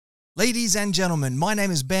Ladies and gentlemen, my name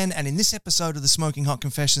is Ben, and in this episode of the Smoking Hot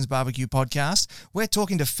Confessions Barbecue Podcast, we're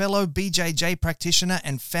talking to fellow BJJ practitioner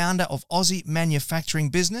and founder of Aussie manufacturing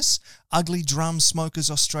business, Ugly Drum Smokers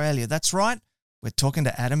Australia. That's right, we're talking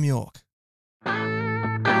to Adam Yorke.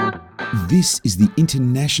 This is the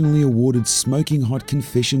internationally awarded Smoking Hot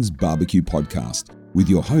Confessions Barbecue Podcast with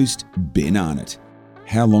your host, Ben Arnott.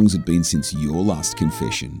 How long's it been since your last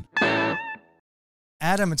confession?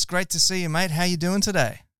 Adam, it's great to see you, mate. How you doing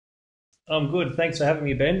today? I'm good. Thanks for having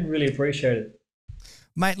me, Ben. Really appreciate it.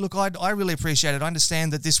 Mate, look, I really appreciate it. I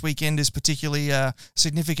understand that this weekend is particularly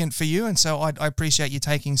significant for you, and so I appreciate you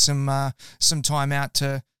taking some time out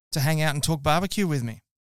to hang out and talk barbecue with me.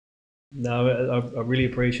 No, I really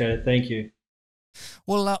appreciate it. Thank you.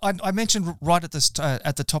 Well, I mentioned right at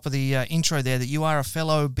the top of the intro there that you are a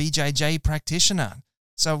fellow BJJ practitioner.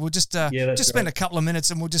 So we'll just spend a couple of minutes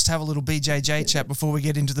and we'll just have a little BJJ chat before we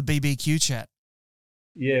get into the BBQ chat.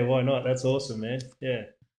 Yeah, why not? That's awesome, man. Yeah.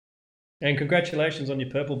 And congratulations on your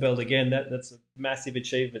purple belt again. That's a massive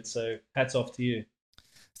achievement. So hats off to you.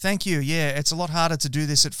 Thank you. Yeah, it's a lot harder to do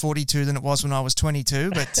this at 42 than it was when I was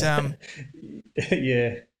 22. But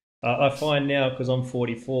yeah, I find now because I'm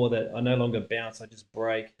 44 that I no longer bounce. I just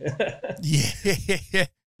break. Yeah.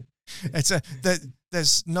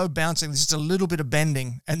 There's no bouncing. There's just a little bit of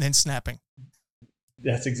bending and then snapping.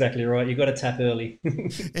 That's exactly right. You got to tap early.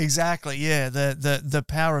 Exactly. Yeah. The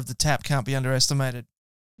power of the tap can't be underestimated.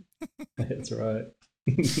 That's right.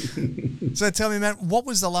 So tell me, man, what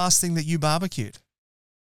was the last thing that you barbecued?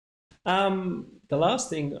 The last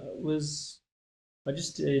thing was I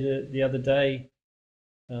just did it the other day.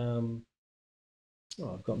 I've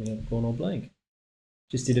gone all blank.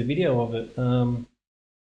 Just did a video of it. I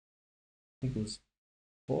think it was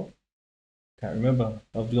 4. Can't remember.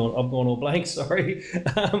 I've gone all blank. Sorry.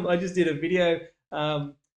 I just did a video.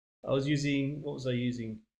 I was using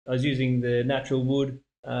the natural wood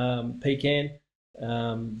pecan,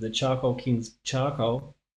 the Charcoal King's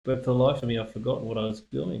charcoal. But for the life of me, I've forgotten what I was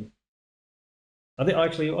doing. I don't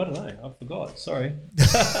know. I forgot. Sorry.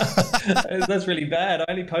 That's really bad. I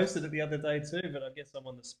only posted it the other day too, but I guess I'm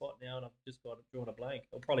on the spot now and I've just drawn a blank.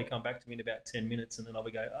 It'll probably come back to me in about 10 minutes and then I'll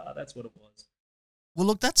go, that's what it was. Well,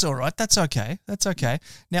 look, that's all right. That's okay.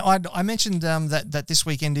 Now, I mentioned that this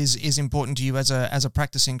weekend is important to you as a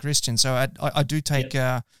practicing Christian. So I do take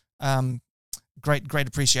great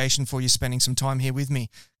appreciation for you spending some time here with me.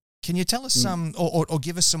 Can you tell us or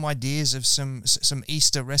give us some ideas of some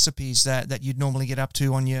Easter recipes that you'd normally get up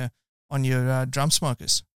to on your drum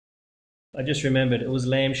smokers? I just remembered it was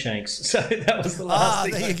lamb shanks. So that was the last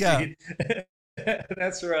thing. There you go.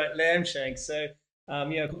 That's right, lamb shanks. So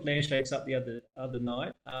I cooked lamb shanks up the other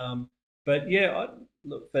night. But yeah,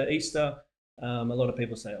 look, for Easter, a lot of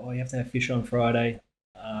people say, you have to have fish on Friday.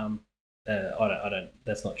 I don't.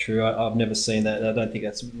 That's not true. I've never seen that. I don't think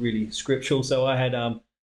that's really scriptural. So I had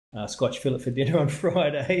Scotch fillet for dinner on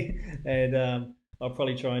Friday, and I'll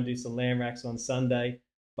probably try and do some lamb racks on Sunday.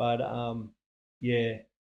 But I'm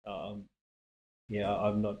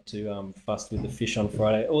not too fussed with the fish on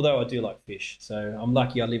Friday, although I do like fish. So I'm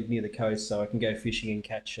lucky I live near the coast, so I can go fishing and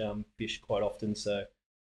catch fish quite often. So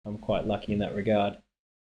I'm quite lucky in that regard.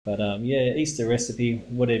 But Easter recipe,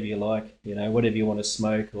 whatever you like, whatever you want to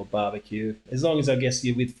smoke or barbecue, as long as I guess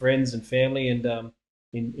you're with friends and family and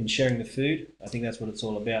in sharing the food. I think that's what it's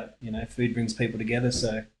all about. Food brings people together.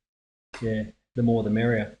 So yeah, the more the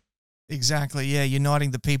merrier. Exactly. Yeah,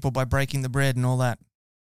 uniting the people by breaking the bread and all that.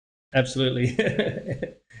 Absolutely.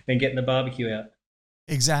 And getting the barbecue out.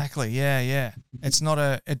 Exactly. Yeah. It's not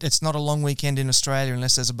a long weekend in Australia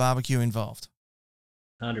unless there's a barbecue involved.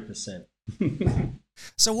 100%.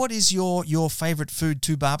 So what is your favorite food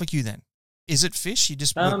to barbecue then? Is it fish?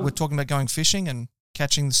 We're talking about going fishing and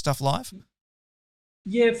catching the stuff live?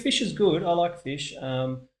 Yeah, fish is good. I like fish.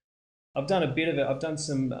 I've done a bit of it. I've done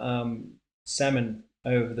some salmon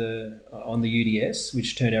on the UDS,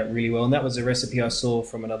 which turned out really well. And that was a recipe I saw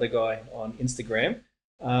from another guy on Instagram.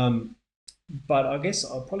 But I guess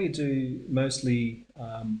I'll probably do mostly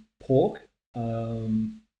pork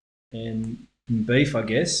and beef, I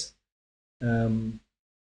guess.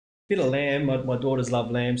 Bit of lamb. My daughters love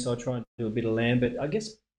lamb, so I try and do a bit of lamb. But I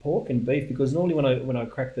guess pork and beef, because normally when I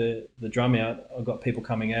crack the drum out, I've got people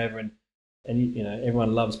coming over and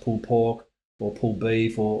everyone loves pulled pork or pulled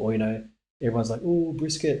beef or everyone's like, oh,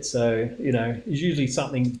 brisket. So, it's usually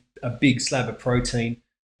a big slab of protein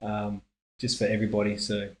just for everybody.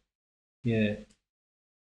 So, yeah.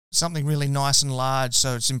 Something really nice and large,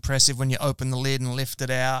 so it's impressive when you open the lid and lift it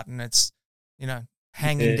out and it's,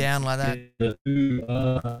 hanging down like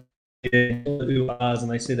that. ooh ahs,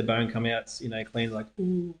 and they see the bone come out, clean, like,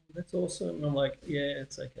 ooh, that's awesome. And I'm like, yeah,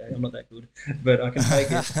 it's okay. I'm not that good, but I can take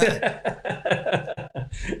it.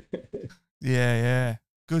 Yeah, yeah.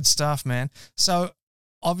 Good stuff, man. So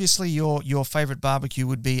obviously your favorite barbecue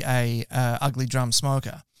would be a ugly drum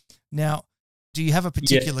smoker. Now, do you have a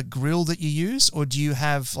Yeah, particular grill that you use, or do you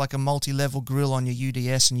have like a multi-level grill on your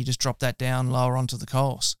UDS and you just drop that down lower onto the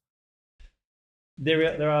coals?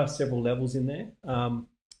 there are several levels in there.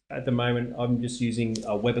 At the moment, I'm just using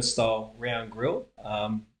a Weber style round grill,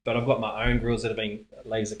 but I've got my own grills that are being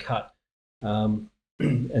laser cut,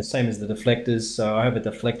 and same as the deflectors. So I have a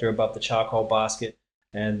deflector above the charcoal basket,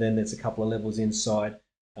 and then there's a couple of levels inside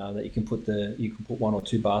that you can put one or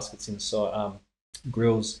two baskets inside,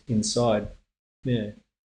 grills inside. Yeah.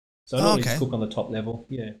 So I Oh, normally just okay. cook on the top level.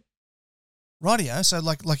 Yeah. Rightio. So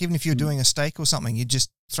like even if you're doing a steak or something, you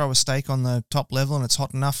just throw a steak on the top level and it's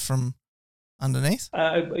hot enough from underneath?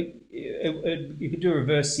 You could do a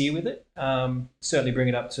reverse sear with it. Certainly bring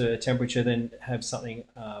it up to temperature, then have something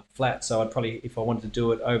flat. So I'd probably, if I wanted to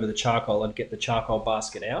do it over the charcoal, I'd get the charcoal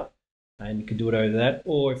basket out, and you could do it over that.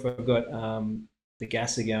 Or if I've got the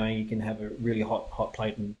gasser going, you can have a really hot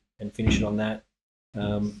plate and finish it on that.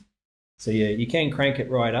 Um, so yeah, you can crank it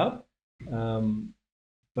right up, um,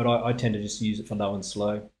 but I tend to just use it for low and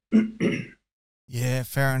slow. Yeah,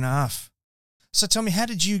 fair enough. So tell me, how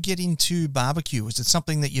did you get into barbecue? Was it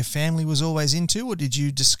something that your family was always into, or did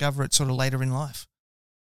you discover it sort of later in life?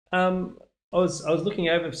 Um, I was looking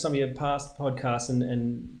over some of your past podcasts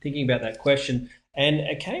and thinking about that question, and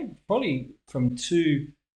it came probably from two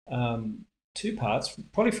parts.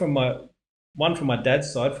 Probably from my one from my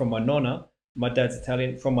dad's side, from my nonna. My dad's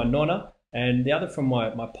Italian, from my nonna, and the other from my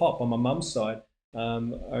pop on my mum's side.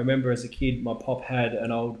 I remember as a kid, my pop had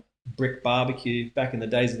an old brick barbecue back in the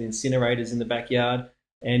days of the incinerators in the backyard,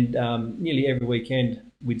 and nearly every weekend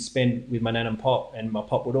we'd spend with my nan and pop, and my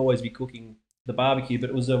pop would always be cooking the barbecue, but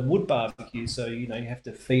it was a wood barbecue, so you have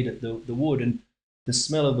to feed it the wood, and the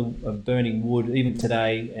smell of burning wood, even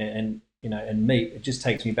today, and meat, it just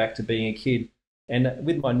takes me back to being a kid. And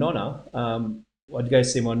with my nonna, I'd go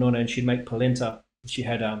see my nonna, and she'd make polenta. She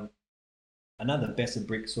had another Besser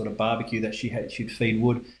brick sort of barbecue that she'd feed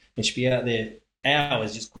wood, and she'd be out there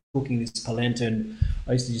hours just cooking this polenta, and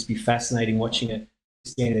I used to just be fascinating watching it,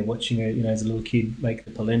 standing there watching her, as a little kid make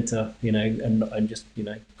the polenta, and just,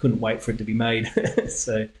 couldn't wait for it to be made.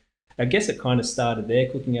 So I guess it kind of started there,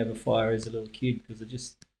 cooking over fire as a little kid, because it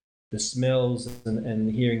just, the smells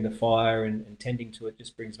and hearing the fire and tending to it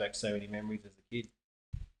just brings back so many memories as a kid.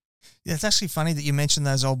 Yeah, it's actually funny that you mentioned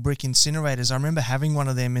those old brick incinerators. I remember having one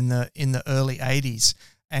of them in the early 80s,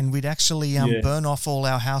 and we'd actually Yeah, burn off all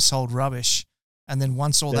our household rubbish. And then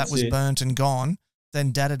once all that that's was it. burnt and gone,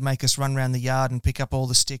 then Dad would make us run around the yard and pick up all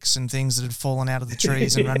the sticks and things that had fallen out of the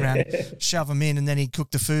trees and run around, shove them in, and then he'd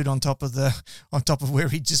cook the food on top of where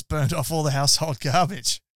he'd just burnt off all the household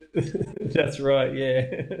garbage. That's right.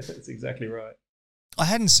 Yeah, that's exactly right. I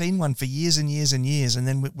hadn't seen one for years and years and years, and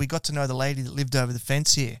then we got to know the lady that lived over the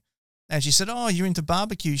fence here, and she said, "Oh, you're into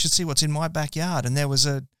barbecue? You should see what's in my backyard." And there was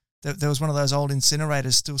one of those old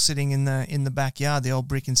incinerators still sitting in the backyard, the old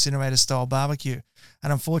brick incinerator style barbecue.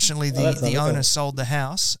 And unfortunately, Oh, that's the owner wonderful. sold the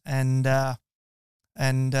house, and the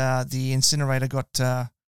incinerator got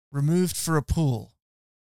removed for a pool.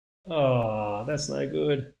 Oh, that's no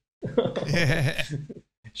good. Yeah,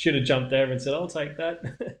 Should have jumped over and said, "I'll take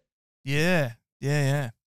that." yeah, yeah, yeah.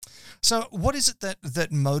 So, what is it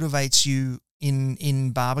that motivates you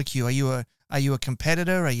in barbecue? Are you a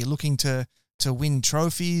competitor? Are you looking to win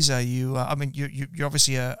trophies? Are you? I mean, you're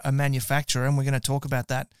obviously a manufacturer, and we're going to talk about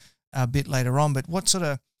that a bit later on. But what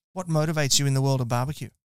motivates you in the world of barbecue?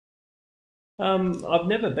 I've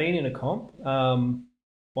never been in a comp.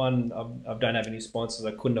 One, I don't have any sponsors.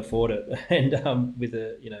 I couldn't afford it, and with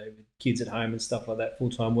with kids at home and stuff like that, full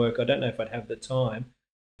time work, I don't know if I'd have the time.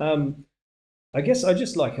 Um, I guess I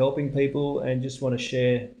just like helping people and just want to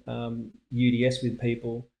share UDS with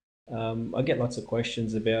people. I get lots of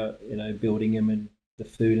questions about building them and the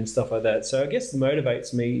food and stuff like that. So I guess what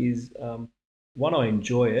motivates me is one, I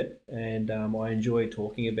enjoy it, and I enjoy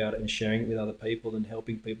talking about it and sharing it with other people and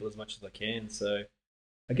helping people as much as I can. So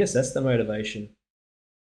I guess that's the motivation.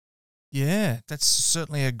 Yeah, that's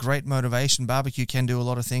certainly a great motivation. Barbecue can do a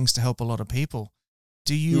lot of things to help a lot of people.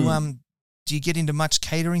 Do you Hmm. um do you get into much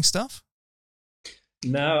catering stuff?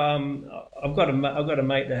 No, I've got a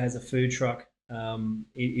mate that has a food truck. An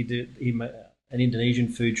Indonesian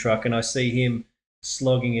food truck, and I see him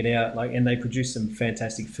slogging it out. Like, and they produce some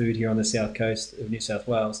fantastic food here on the south coast of New South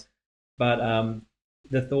Wales. But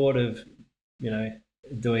the thought of you know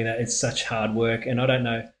doing that, it's such hard work, and I don't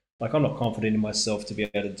know. like I'm not confident in myself to be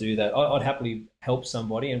able to do that. I'd happily help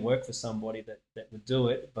somebody and work for somebody that would do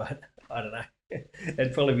it, but I don't know.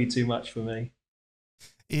 It'd probably be too much for me.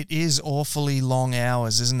 It is awfully long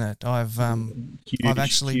hours, isn't it? I've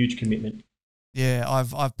actually, Huge commitment. yeah,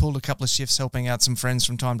 I've pulled a couple of shifts helping out some friends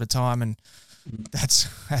from time to time, and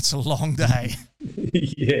that's a long day.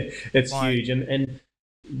 Yeah, it's Like, huge, and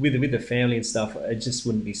with the family and stuff, it just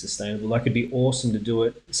wouldn't be sustainable. Like it'd be awesome to do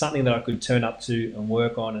it, something that I could turn up to and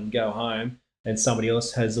work on and go home, and somebody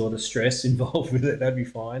else has all the stress involved with it. That'd be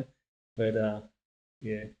fine, but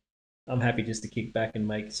yeah, I'm happy just to kick back and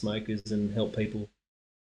make smokers and help people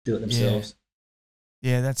do it yeah, themselves.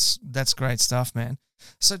 yeah, that's great stuff, man.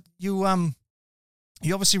 So you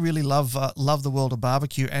obviously really love the world of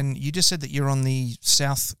barbecue, and you just said that you're on the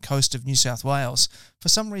south coast of New South Wales. For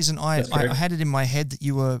some reason, I had it in my head that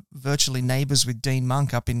you were virtually neighbours with Dean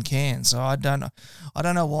Monk up in Cairns. So I don't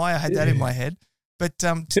know why I had that in my head. But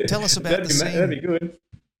tell us about the scene. That'd be good.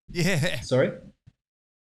 Yeah, Sorry.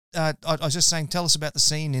 I was just saying, tell us about the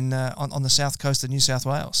scene in on the south coast of New South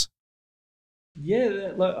Wales.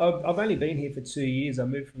 Yeah, like I've only been here for 2 years. I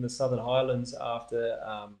moved from the Southern Highlands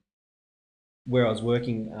after where I was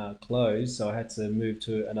working closed, so I had to move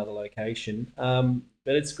to another location.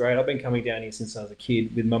 But it's great. I've been coming down here since I was a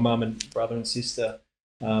kid with my mum and brother and sister.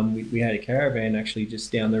 We had a caravan actually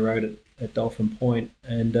just down the road at Dolphin Point,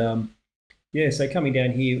 and yeah, so coming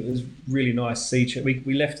down here it was really nice.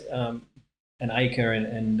 We left an acre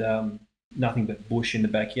and nothing but bush in the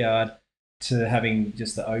backyard to having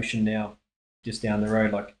just the ocean now just down the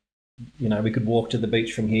road. Like, we could walk to the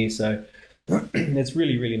beach from here, so it's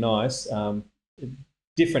really, really nice.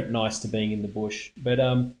 Different nice to being in the bush. But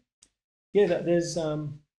yeah, there's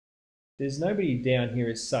nobody down here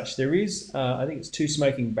as such. There is, I think it's two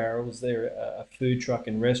smoking barrels. They're a food truck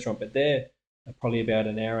and restaurant, but they're probably about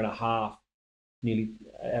an hour and a half, nearly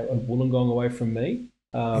a Wollongong away from me.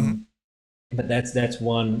 Mm-hmm. But that's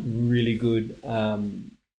one really good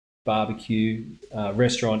barbecue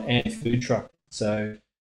restaurant and food truck. So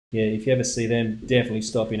yeah, if you ever see them, definitely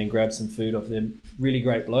stop in and grab some food off them. Really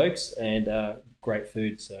great blokes and great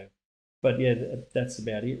food. So, but yeah, that's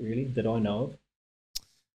about it really that I know of.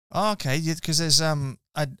 Oh, okay, because there's are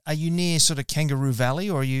you near sort of Kangaroo Valley,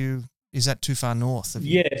 or is that too far north of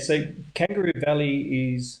you? Yeah, so Kangaroo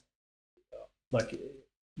Valley is like,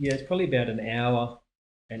 yeah, it's probably about an hour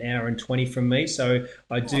and 20 from me. So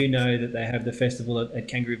I Oh, do know that they have the festival at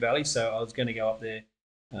Kangaroo Valley. So I was going to go up there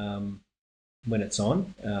when it's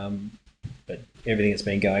on. But everything that's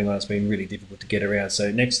been going on, it's been really difficult to get around.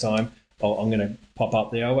 So next time I'm going to pop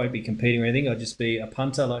up there. I won't be competing or anything. I'll just be a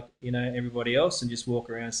punter like, everybody else, and just walk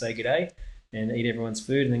around and say good day and eat everyone's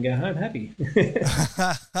food and then go home happy.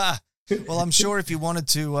 well, I'm sure if you wanted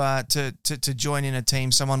to join in a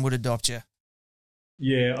team, someone would adopt you.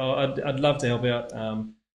 Yeah, I'd love to help out.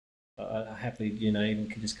 I happily, even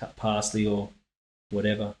could just cut parsley or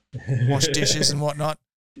whatever. Wash dishes and whatnot.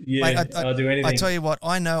 Yeah, Mate, I'll do anything. I tell you what,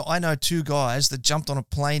 I know two guys that jumped on a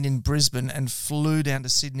plane in Brisbane and flew down to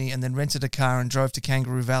Sydney and then rented a car and drove to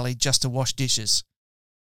Kangaroo Valley just to wash dishes.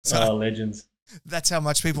 So Legends. that's how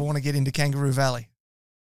much people want to get into Kangaroo Valley.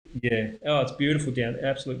 Yeah. Oh, it's beautiful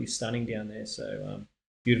absolutely stunning down there. So,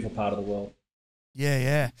 beautiful part of the world. Yeah,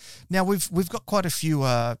 yeah. Now we've got quite a few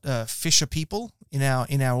fisher people in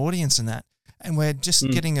our audience and that, and we're just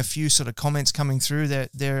getting a few sort of comments coming through.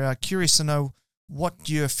 They're curious to know what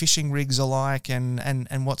your fishing rigs are like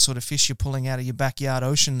and what sort of fish you're pulling out of your backyard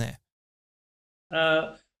ocean there.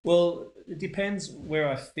 Well, it depends where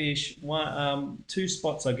I fish. Two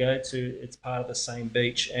spots I go to, it's part of the same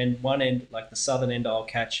beach, and one end, like the southern end, I'll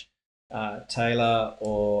catch Taylor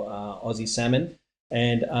or Aussie salmon,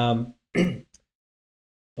 and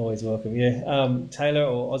always welcome, yeah. Taylor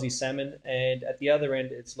or Aussie salmon, and at the other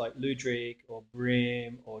end, it's like ludric or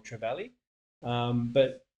bream or trevally.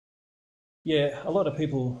 But yeah, a lot of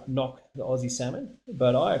people knock the Aussie salmon,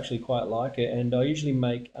 but I actually quite like it, and I usually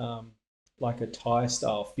make like a Thai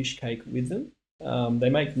style fish cake with them. They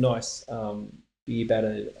make nice beer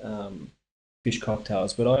battered fish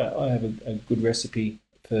cocktails, but I have a good recipe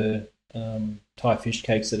for Thai fish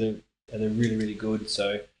cakes that are really, really good.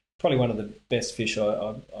 So probably one of the best fish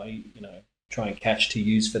I try and catch to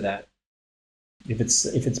use for that. If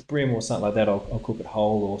it's bream or something like that, I'll cook it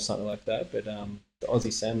whole or something like that. But the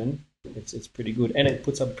Aussie salmon, it's pretty good, and it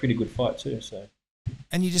puts up a pretty good fight too. So.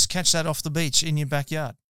 And you just catch that off the beach in your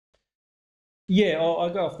backyard? Yeah, I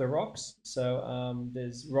go off the rocks. So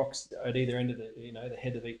there's rocks at either end of the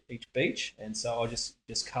head of each beach, and so I'll just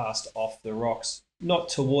cast off the rocks, not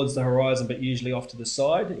towards the horizon, but usually off to the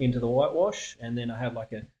side into the whitewash, and then I have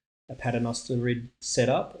like a paternoster rig set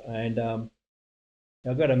up, and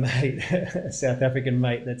I've got a mate, a South African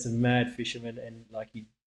mate that's a mad fisherman, and like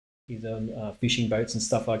he's on fishing boats and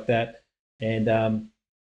stuff like that. And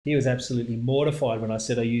he was absolutely mortified when I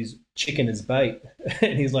said I use chicken as bait,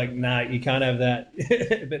 and he's like, "No, you can't have that."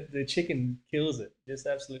 But the chicken kills it, just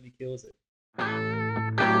absolutely kills it.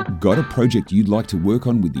 Got a project you'd like to work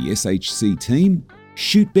on with the SHC team?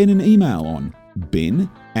 Shoot Ben an email on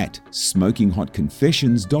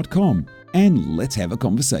ben@smokinghotconfessions.com and let's have a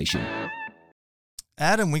conversation.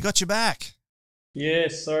 Adam, we got you back. Yeah,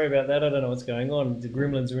 sorry about that. I don't know what's going on. The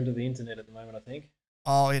gremlins are into the internet at the moment, I think.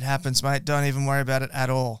 Oh, it happens, mate. Don't even worry about it at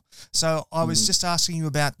all. So I was just asking you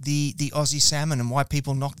about the Aussie salmon and why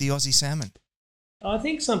people knock the Aussie salmon. I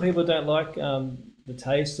think some people don't like the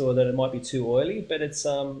taste, or that it might be too oily, but it's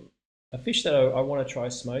a fish that I want to try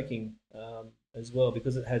smoking as well,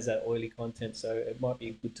 because it has that oily content, so it might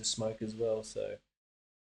be good to smoke as well. So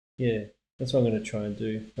yeah, that's what I'm going to try and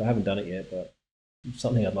do. I haven't done it yet, but it's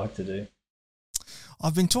something I'd like to do.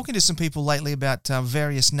 I've been talking to some people lately about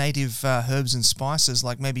various native herbs and spices,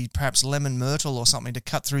 like maybe perhaps lemon myrtle or something to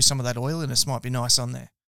cut through some of that oiliness. Might be nice on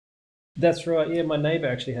there. That's right. Yeah, my neighbour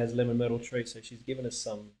actually has lemon myrtle tree, so she's given us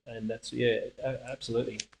some, and that's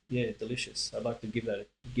absolutely, yeah, delicious. I'd like to give that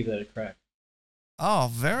a crack. Oh,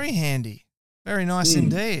 very handy, very nice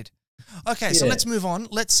indeed. Okay, so Yeah. let's move on.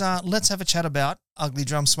 Let's have a chat about Ugly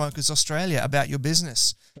Drum Smokers Australia, about your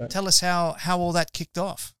business. Right. Tell us how all that kicked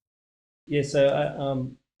off. Yeah, so a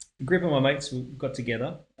group of my mates got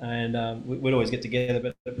together, and we'd always get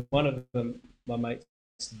together. But one of them, my mate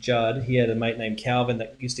Judd, he had a mate named Calvin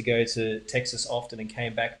that used to go to Texas often and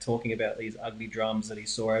came back talking about these ugly drums that he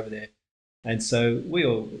saw over there. And so we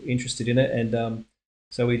were interested in it, and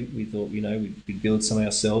so we thought, we'd build some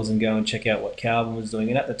ourselves and go and check out what Calvin was doing.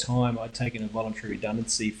 And at the time, I'd taken a voluntary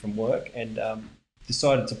redundancy from work and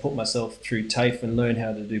decided to put myself through TAFE and learn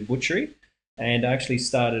how to do butchery. And I actually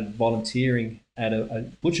started volunteering at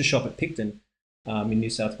a butcher shop at Picton in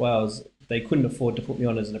New South Wales. They couldn't afford to put me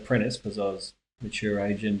on as an apprentice because I was mature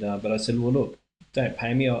age, and but I said, well, look, don't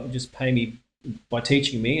pay me. I'll just pay me by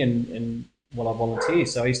teaching me and while I volunteer.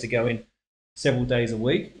 So I used to go in several days a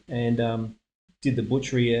week and did the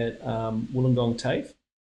butchery at Wollongong TAFE.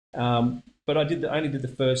 But I only did the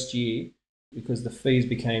first year because the fees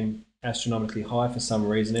became astronomically high for some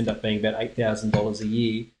reason. Ended up being about $8,000 a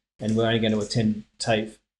year, and we're only going to attend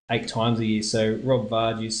TAFE 8 times a year. So Rob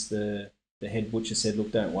Vargis, the head butcher, said,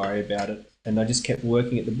 look, don't worry about it. And I just kept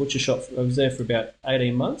working at the butcher shop. I was there for about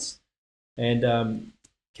 18 months. And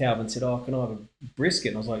Calvin said, oh, can I have a brisket?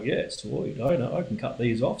 And I was like, yeah, it's too early. No, I can cut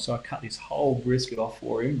these off. So I cut this whole brisket off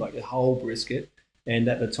for him, like a whole brisket. And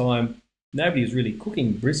at the time, nobody was really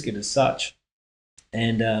cooking brisket as such.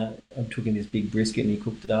 And I took in this big brisket and he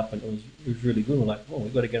cooked it up, and it was really good. We're like, oh,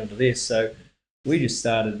 we've got to get into this. So we just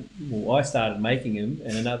started, I started making them,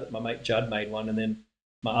 and my mate Judd made one, and then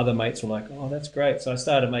my other mates were like, oh, that's great. So I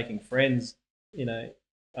started making friends,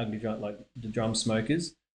 ugly drum, like the drum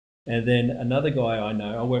smokers. And then another guy I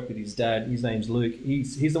know, I work with his dad, his name's Luke.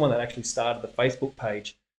 He's the one that actually started the Facebook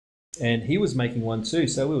page, and he was making one too.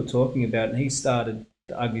 So we were talking about it, and he started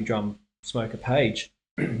the Ugly Drum Smoker page.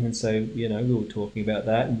 And so, we were talking about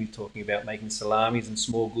that, and we were talking about making salamis and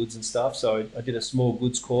small goods and stuff. So I did a small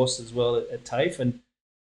goods course as well at TAFE, and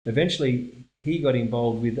eventually he got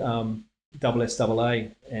involved with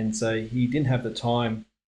SSAA, and so he didn't have the time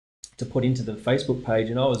to put into the Facebook page,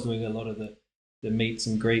 and I was doing a lot of the meets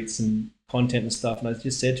and greets and content and stuff, and I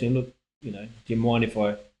just said to him, look, do you mind if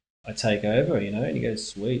I take over, and he goes,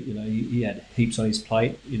 sweet. He had heaps on his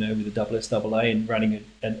plate, with the SSAA and running it,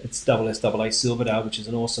 and it's SSAA Silverdale, which is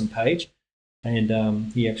an awesome page,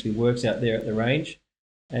 and he actually works out there at the range,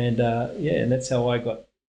 and and that's how I got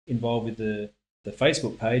involved with the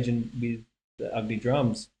Facebook page and with the Ugly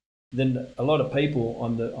Drums. Then a lot of people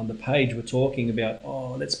on the page were talking about,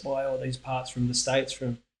 oh, let's buy all these parts from the States,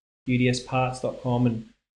 from udsparts.com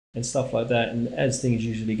and stuff like that. And as things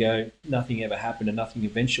usually go, nothing ever happened and nothing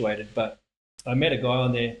eventuated. But I met a guy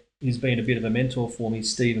on there who's been a bit of a mentor for me,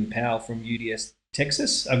 Stephen Powell from UDS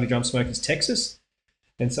Texas, Ugly Drum Smokers Texas.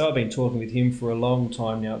 And so I've been talking with him for a long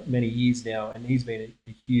time now, many years now, and he's been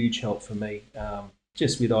a huge help for me,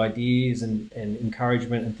 just with ideas and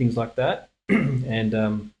encouragement and things like that,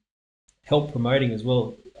 and help promoting as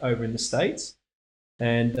well over in the States.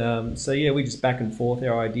 And so, we just back and forth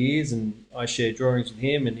our ideas, and I share drawings with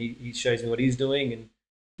him, and he shows me what he's doing. And,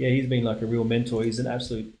 he's been like a real mentor. He's an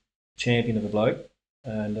absolute champion of a bloke.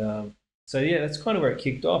 And so, that's kind of where it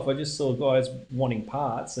kicked off. I just saw guys wanting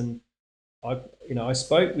parts, and I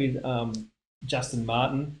spoke with Justin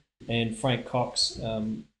Martin and Frank Cox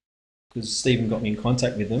because Stephen got me in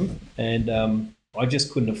contact with them, and I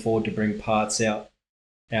just couldn't afford to bring parts out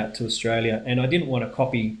out to Australia, and I didn't want to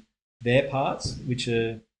copy their parts, which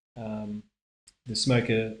are the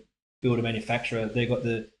smoker builder manufacturer. They got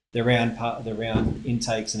the round part, the round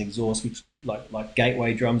intakes and exhaust, which like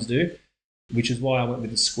gateway drums do, which is why I went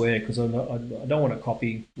with the square, because I don't want to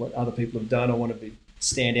copy what other people have done. I want to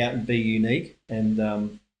stand out and be unique, and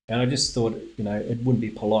I just thought, it wouldn't be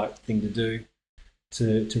a polite thing to do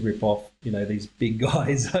to rip off, these big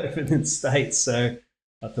guys over in the States. So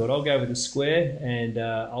I thought I'll go with the square, and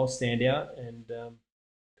I'll stand out and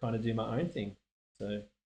kind of do my own thing. So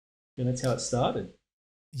that's how it started.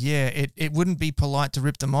 Yeah, it wouldn't be polite to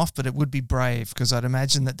rip them off, but it would be brave, because I'd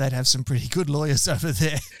imagine that they'd have some pretty good lawyers over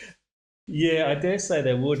there. Yeah, I dare say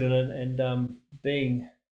they would, and being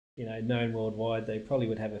known worldwide, they probably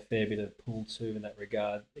would have a fair bit of pull too in that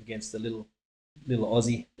regard against the little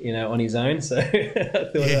Aussie, on his own. So I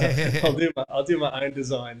thought I'll do my own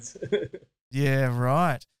designs. Yeah,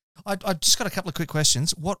 right. I just got a couple of quick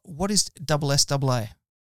questions. What is SSAA?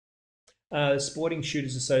 Sporting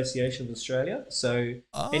Shooters Association of Australia. So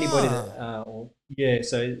anybody that,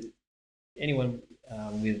 so anyone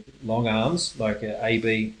with long arms, like an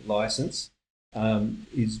AB license,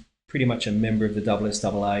 is pretty much a member of the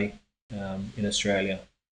SSAA in Australia.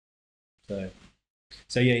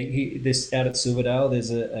 So yeah, this out at Silverdale,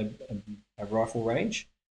 there's a rifle range,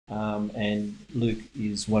 and Luke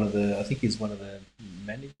is one of the, I think he's one of the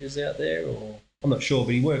managers out there, or I'm not sure,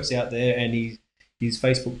 but he works out there, and his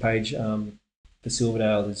Facebook page for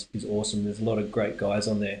Silverdale is awesome. There's a lot of great guys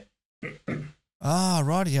on there.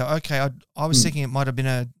 Right. Yeah. Okay. I was thinking it might have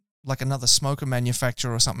been another smoker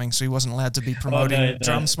manufacturer or something, so he wasn't allowed to be promoting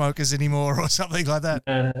drum smokers anymore or something like that.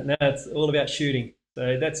 No, it's all about shooting.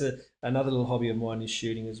 So that's another little hobby of mine, is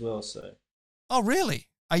shooting as well. So. Oh, really?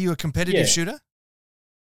 Are you a competitive shooter?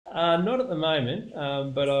 Not at the moment,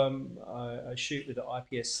 but I shoot with the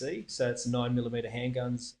IPSC, so it's 9mm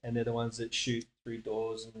handguns, and they're the ones that shoot through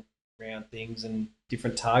doors and round things and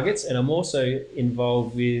different targets. And I'm also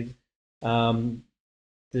involved with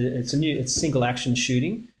it's single action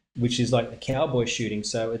shooting, which is like the cowboy shooting.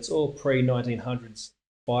 So it's all pre-1900s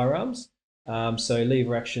firearms. So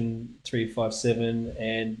lever action 357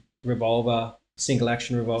 and revolver, single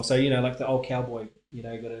action revolver. So like the old cowboy,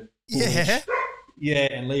 got a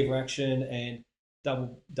and lever action and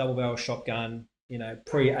double barrel shotgun,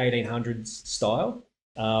 pre-1800s style.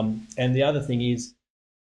 And the other thing is,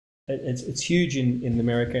 it's huge in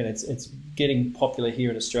America, and it's getting popular here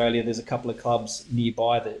in Australia. There's a couple of clubs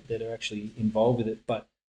nearby that are actually involved with it, but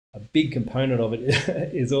a big component of it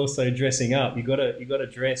is also dressing up. You got to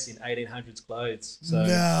dress in 1800s clothes. So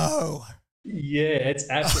no. Yeah, it's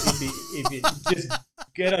absolutely. If you just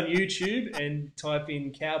get on YouTube and type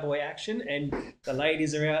in cowboy action, and the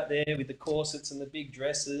ladies are out there with the corsets and the big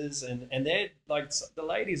dresses, and they're like, the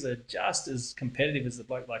ladies are just as competitive as the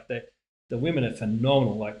bloke. Like the women are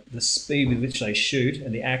phenomenal. Like the speed with which they shoot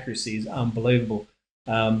and the accuracy is unbelievable.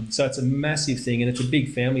 So it's a massive thing, and it's a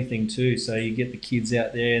big family thing too. So you get the kids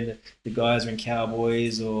out there, and the guys are in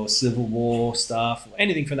cowboys or Civil War stuff, or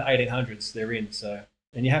anything from the 1800s they're in. So,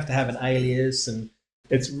 and you have to have an alias, and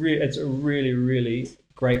it's a really, really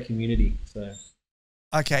great community. So.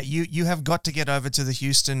 Okay, you have got to get over to the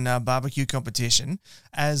Houston barbecue competition.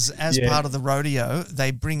 As part of the rodeo,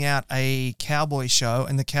 they bring out a cowboy show,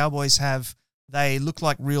 and the cowboys they look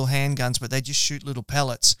like real handguns, but they just shoot little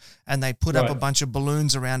pellets, and they put up a bunch of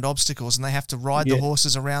balloons around obstacles, and they have to ride the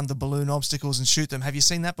horses around the balloon obstacles and shoot them. Have you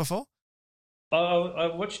seen that before? Oh,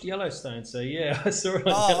 I watched Yellowstone, so yeah, I saw it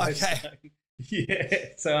on Yellowstone. Okay. Yeah,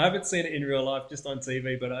 so I haven't seen it in real life, just on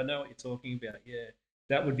TV, but I know what you're talking about. Yeah,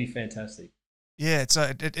 that would be fantastic. Yeah,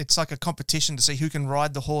 it's like a competition to see who can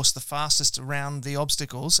ride the horse the fastest around the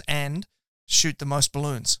obstacles and shoot the most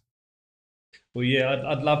balloons. Well, yeah,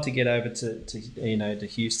 I'd love to get over to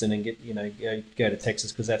Houston and get go to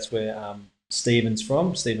Texas, because that's where Stephen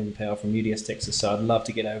Powell from UDS Texas. So I'd love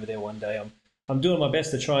to get over there one day. I'm doing my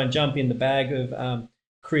best to try and jump in the bag of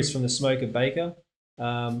Chris from the Smoker Baker,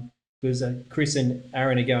 because Chris and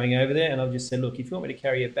Aaron are going over there, and I've just said, look, if you want me to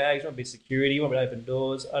carry your bags, you want me to be security, you want me to open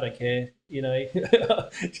doors, I don't care.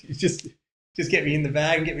 Just get me in the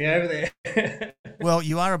bag and get me over there. Well,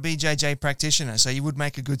 you are a BJJ practitioner, so you would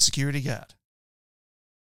make a good security guard.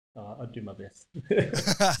 I'd do my best.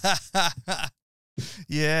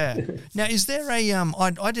 Yeah. Now, is there a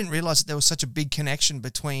I didn't realize that there was such a big connection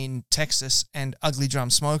between Texas and Ugly Drum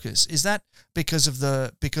Smokers. Is that because of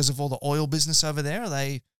all the oil business over there? Are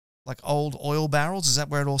they like old oil barrels? Is that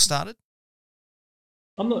where it all started?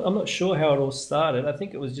 I'm not sure how it all started. I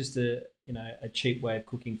think it was just a cheap way of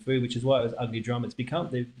cooking food, which is why it was Ugly Drum. It's become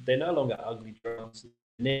they're no longer Ugly Drums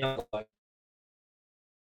now, like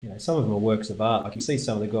some of them are works of art. Like you see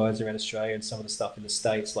some of the guys around Australia and some of the stuff in the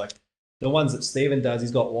States, like the ones that Stephen does,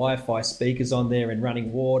 he's got Wi-Fi speakers on there and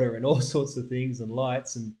running water and all sorts of things and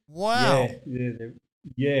lights and Wow. they're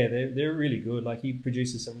really good. Like he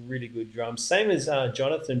produces some really good drums. Same as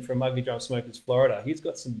Jonathan from Ugly Drum Smokers, Florida. He's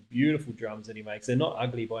got some beautiful drums that he makes. They're not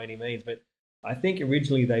ugly by any means, but I think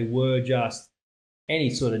originally they were just any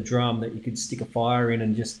sort of drum that you could stick a fire in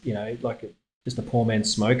and just just a poor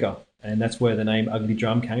man's smoker, and that's where the name Ugly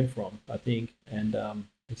Drum came from, I think. And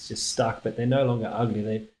it's just stuck, but they're no longer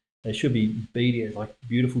ugly. They should be beady as like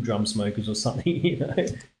beautiful drum smokers or something,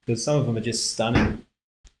 because some of them are just stunning.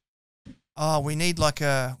 Oh, we need like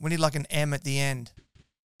an M at the end.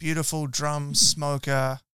 Beautiful drum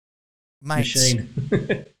smoker mates. Machine.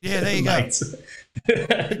 Yeah, there you Mates.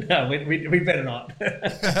 No, we better not. go.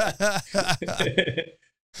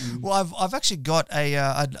 Well, I've actually got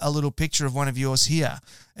a little picture of one of yours here.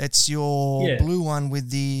 It's your Yeah. blue one with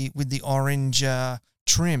the orange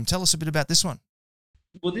trim. Tell us a bit about this one.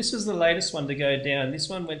 Well, this was the latest one to go down. This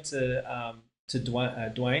one went to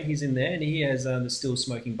Dwayne. He's in there, and he has the Still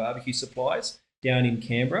Smoking Barbecue Supplies down in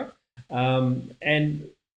Canberra. And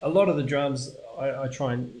a lot of the drums, I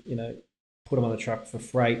try and put them on the truck for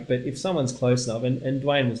freight. But if someone's close enough, and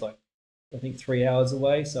Dwayne was like, I think 3 hours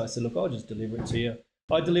away, so I said, look, I'll just deliver it to you.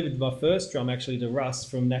 I delivered my first drum actually to Russ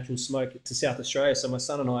from Natural Smoke to South Australia. So my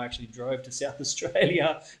son and I actually drove to South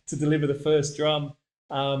Australia to deliver the first drum,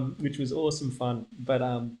 which was awesome fun. But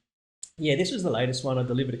yeah, this was the latest one I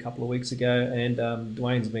delivered a couple of weeks ago, and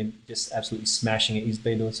Dwayne's been just absolutely smashing it. He's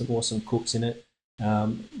been doing some awesome cooks in it.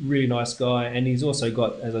 Really nice guy, and he's also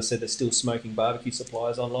got, as I said, the Still Smoking Barbecue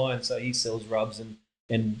Supplies online. So he sells rubs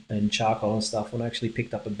and charcoal and stuff. And I actually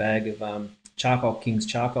picked up a bag of charcoal, King's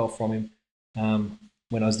charcoal from him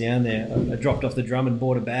when I was down there. I dropped off the drum and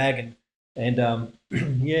bought a bag, and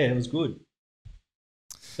yeah, it was good.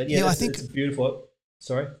 But yeah, I think it's beautiful.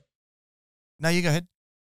 Sorry. No, you go ahead.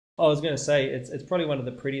 I was going to say it's probably one of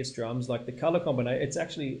the prettiest drums. Like the color combination, it's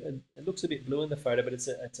actually it looks a bit blue in the photo, but it's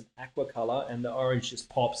an aqua color, and the orange just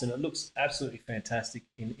pops, and it looks absolutely fantastic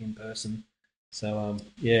in person. So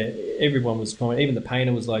yeah, everyone was commenting. Even the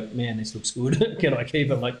painter was like, "Man, this looks good. Can I keep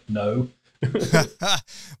it?" I'm like, no.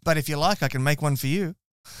 But if you like, I can make one for you.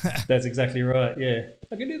 That's exactly right. Yeah,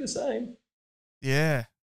 I can do the same. Yeah,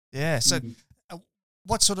 yeah. So,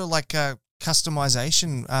 what sort of like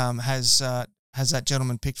customization has that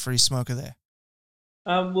gentleman picked for his smoker there?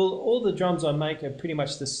 Well, all the drums I make are pretty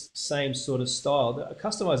much the same sort of style. The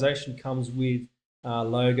customization comes with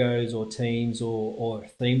logos or teams or a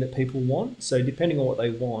theme that people want. So depending on what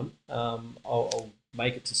they want, I'll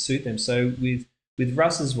make it to suit them. So with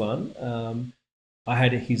Russ's one, I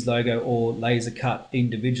had his logo all laser cut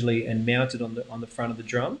individually and mounted on the front of the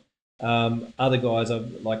drum. Other guys,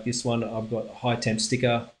 like this one, I've got a high temp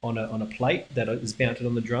sticker on a plate that is mounted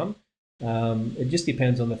on the drum. It just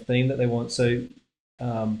depends on the theme that they want. So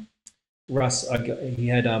Russ, he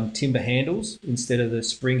had timber handles instead of the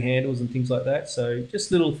spring handles and things like that. So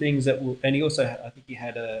just little things that will. And he also, I think he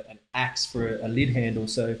had an axe for a lid handle.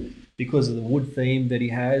 So because of the wood theme that he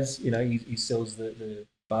has, he sells the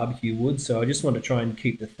barbecue wood. So I just want to try and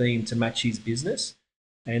keep the theme to match his business,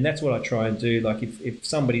 and that's what I try and do. Like if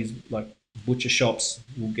somebody's like butcher shops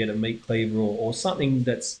will get a meat cleaver or something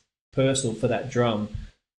that's personal for that drum.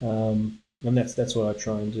 And that's what I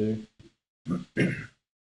try and do.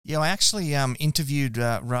 Yeah, I actually interviewed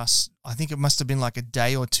Russ. I think it must have been like a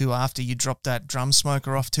day or two after you dropped that drum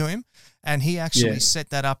smoker off to him, and he actually set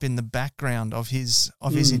that up in the background of his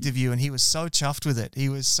interview, and he was so chuffed with it. He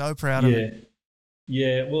was so proud of it.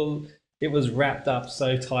 Yeah. Well, it was wrapped up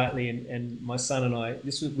so tightly, and my son and I.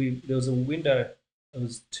 There was a window. It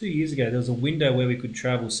was 2 years ago. There was a window where we could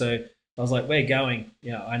travel. So I was like, "We're going."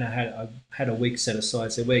 I had a week set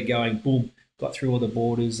aside. So we're going. Boom, got through all the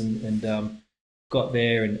borders and got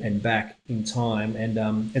there and back in time. And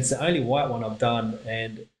it's the only white one I've done,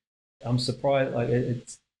 and I'm surprised. Like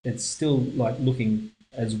it's still like looking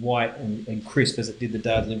as white and crisp as it did the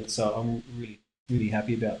day I delivered. So I'm really really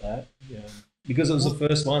happy about that. Because it was the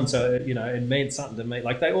first one. So it meant something to me.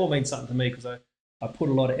 Like they all mean something to me because I put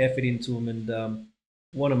a lot of effort into them and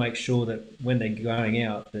want to make sure that when they're going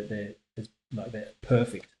out that they're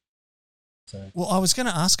perfect. So. Well, I was going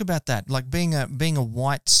to ask about that. Like being a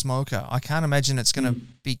white smoker, I can't imagine it's going to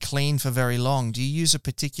be clean for very long. Do you use a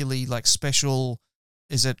particularly like special?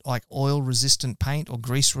 Is it like oil resistant paint or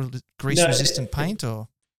grease resistant paint or?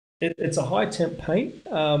 It's a high temp paint.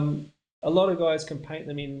 A lot of guys can paint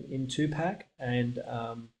them in 2-pack, and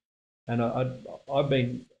I've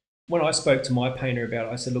been when I spoke to my painter about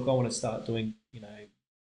it, I said, look, I want to start doing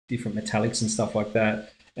different metallics and stuff like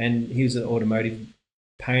that. And he was an automotive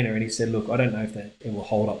painter, and he said, "Look, I don't know if it will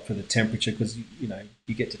hold up for the temperature because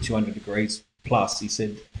you get to 200 degrees plus." He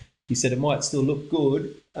said it might still look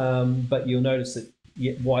good, but you'll notice that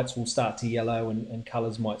whites will start to yellow and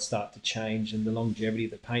colours might start to change, and the longevity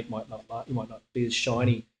of the paint might not be as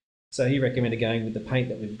shiny. So he recommended going with the paint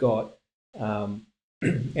that we've got, and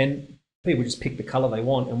people just pick the colour they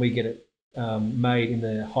want, and we get it made in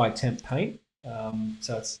the high temp paint.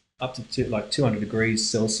 So it's up to like 200 degrees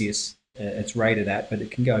Celsius. It's rated at, but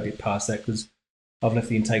it can go a bit past that because I've left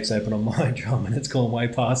the intakes open on my drum and it's gone way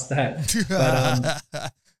past that.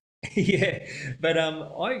 But yeah, but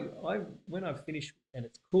I when I finish and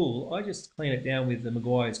it's cool, I just clean it down with the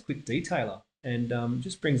Maguire's Quick Detailer, and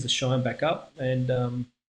just brings the shine back up. And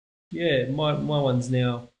yeah, my one's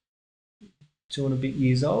now 2 and a bit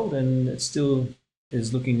years old, and it still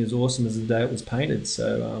is looking as awesome as the day it was painted.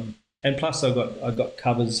 So and plus I've got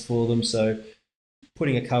covers for them, so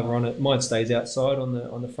putting a cover on it, mine stays outside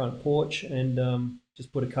on the front porch, and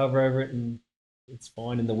just put a cover over it, and it's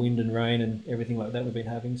fine in the wind and rain and everything like that we've been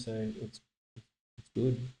having. So it's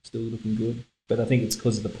good, still looking good. But I think it's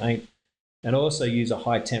because of the paint. And I also use a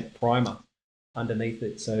high temp primer underneath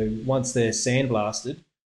it. So once they're sandblasted,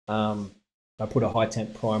 I put a high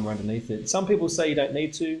temp primer underneath it. Some people say you don't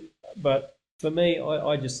need to, but for me,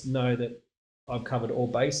 I just know that I've covered all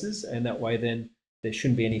bases, and that way then there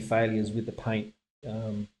shouldn't be any failures with the paint.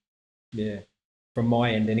 Yeah, from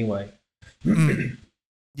my end anyway.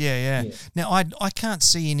 Yeah. Now I can't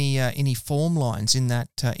see any form lines in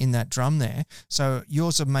that drum there. So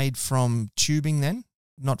yours are made from tubing then,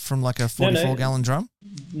 not from like a 44-gallon drum.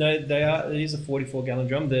 No, they are. It is a 44-gallon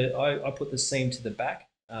drum. I put the seam to the back,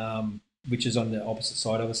 which is on the opposite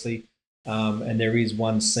side, obviously, and there is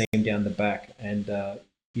one seam down the back, and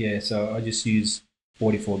yeah. So I just use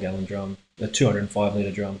 44-gallon drum, a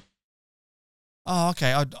 205-litre drum. Oh,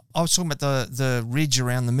 okay. I was talking about the ridge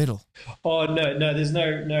around the middle. Oh no, there's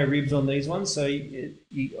no ribs on these ones. So you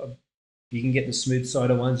can get the smooth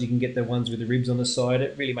cider ones. You can get the ones with the ribs on the side.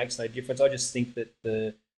 It really makes no difference. I just think that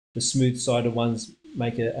the smooth cider ones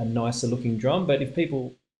make a nicer looking drum. But if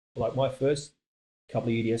people like my first couple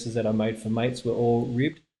of UDSs that I made for mates were all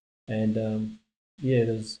ribbed, and yeah,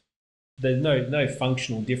 there's no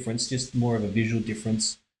functional difference, just more of a visual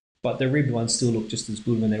difference. But the ribbed ones still look just as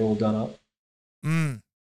good when they're all done up.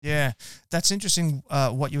 Yeah, that's interesting.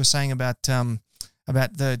 What you were saying about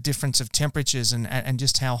the difference of temperatures and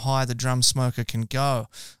just how high the drum smoker can go.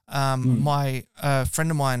 My friend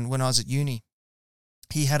of mine, when I was at uni,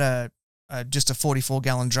 he had just a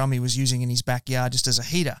 44-gallon drum he was using in his backyard just as a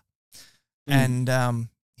heater, and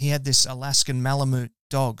he had this Alaskan Malamute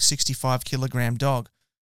dog, 65-kilogram dog,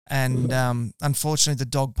 and unfortunately the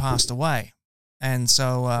dog passed away, and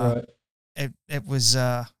so it was.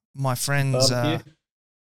 My friend's,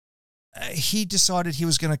 he decided he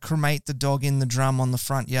was going to cremate the dog in the drum on the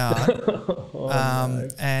front yard,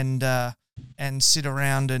 and sit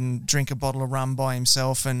around and drink a bottle of rum by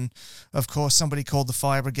himself. And of course, somebody called the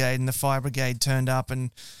fire brigade, and the fire brigade turned up,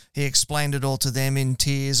 and he explained it all to them in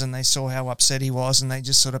tears, and they saw how upset he was, and they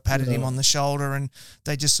just sort of patted him on the shoulder, and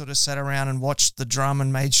they just sort of sat around and watched the drum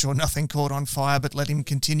and made sure nothing caught on fire, but let him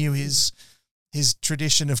continue his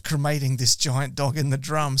tradition of cremating this giant dog in the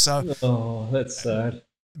drum. So, that's sad.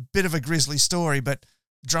 Bit of a grisly story, but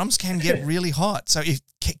drums can get really hot. So,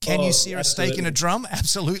 can you sear a steak in a drum?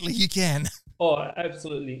 Absolutely, you can. Oh,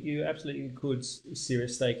 absolutely. You absolutely could sear a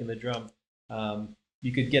steak in the drum.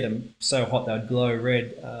 You could get them so hot they'd glow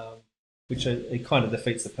red, which it kind of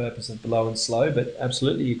defeats the purpose of low and slow. But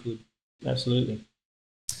absolutely, you could. Absolutely.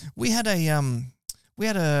 We had a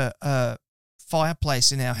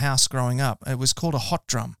fireplace in our house growing up. It was called a hot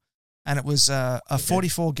drum, and it was a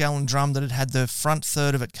 44-gallon drum that had the front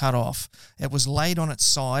third of it cut off. It was laid on its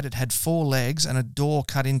side. It had 4 legs and a door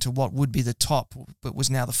cut into what would be the top, but was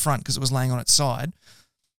now the front because it was laying on its side,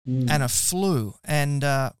 and a flue. And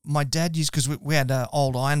my dad used, because we had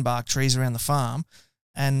old ironbark trees around the farm,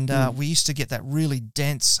 and we used to get that really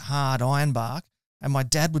dense, hard ironbark. And my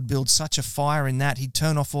dad would build such a fire in that, he'd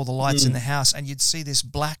turn off all the lights in the house, and you'd see this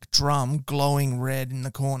black drum glowing red in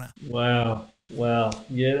the corner. Wow.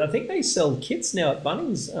 Yeah, I think they sell kits now at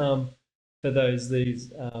Bunnings for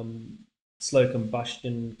these slow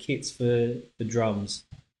combustion kits for the drums.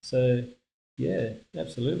 So, yeah,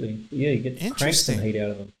 absolutely. Yeah, you get to crank some heat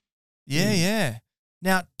out of them. Yeah.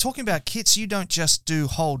 Now, talking about kits, you don't just do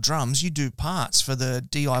whole drums, you do parts for the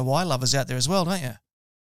DIY lovers out there as well, don't you?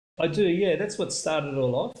 I do, yeah. That's what started it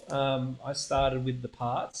all off. I started with the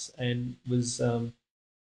parts and was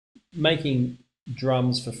making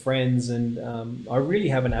drums for friends, and I really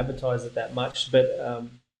haven't advertised it that much, but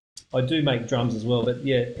I do make drums as well, but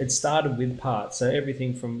yeah, it started with parts. So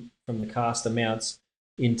everything from the caster mounts,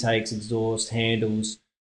 intakes, exhaust, handles,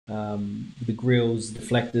 the grills,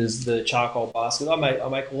 deflectors, the charcoal basket. I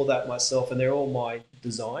make all that myself, and they're all my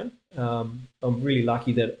design. I'm really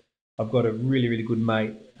lucky that I've got a really good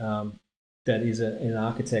mate that is an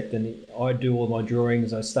architect, and I do all my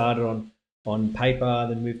drawings. I started on paper,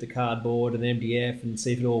 then moved to cardboard and MDF and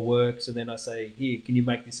see if it all works. And then I say, here, can you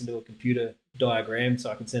make this into a computer diagram so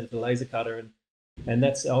I can send it to the laser cutter? And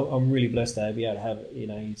that's, I'm really blessed to be able to have it. You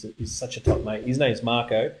know, he's such a top mate. His name's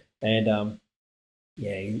Marco, and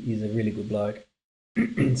yeah, he's a really good bloke.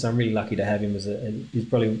 So I'm really lucky to have him he's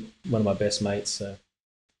probably one of my best mates. So.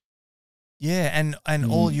 Yeah, and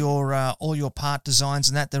all your part designs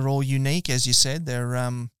and that, they're all unique, as you said.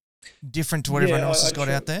 They're different to what everyone else has got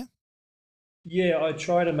out there. Yeah, I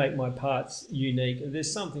try to make my parts unique.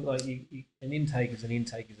 There's something like an intake is an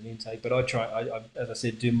intake is an intake, but I as I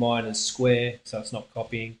said, do mine as square, so it's not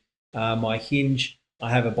copying. My hinge,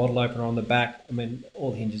 I have a bottle opener on the back. I mean,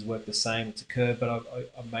 all the hinges work the same. It's a curve, but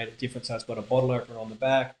I've made it different, so it's got a bottle opener on the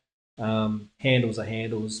back. Handles are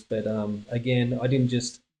handles, but again, I didn't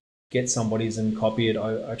just get somebody's and copy it.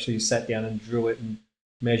 I actually sat down and drew it and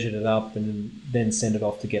measured it up and then sent it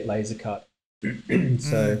off to get laser cut.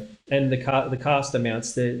 So and the caster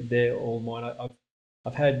mounts, they're all mine.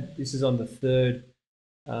 I've had, this is on the third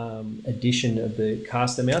edition of the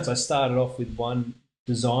caster mounts. I started off with one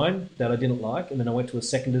design that I didn't like, and then I went to a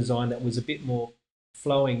second design that was a bit more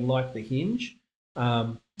flowing like the hinge,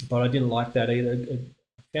 but I didn't like that either.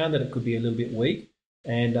 I found that it could be a little bit weak,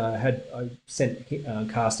 and I sent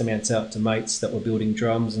caster mounts out to mates that were building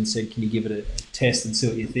drums and said, can you give it a test and see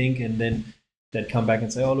what you think? And then they'd come back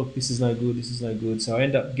and say, oh, look, this is no good, this is no good. So I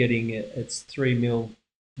end up getting it's 3mm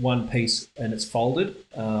one piece, and it's folded,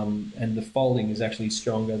 and the folding is actually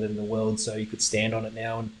stronger than the weld, so you could stand on it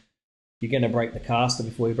now, and you're going to break the caster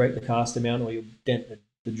before you break the caster mount, or you'll dent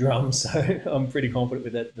the drum. So I'm pretty confident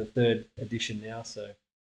with that, the third edition now. So.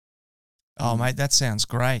 Oh, mate, that sounds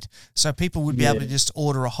great. So people would be able to just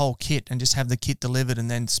order a whole kit and just have the kit delivered and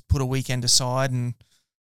then put a weekend aside and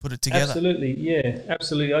put it together. Absolutely, yeah,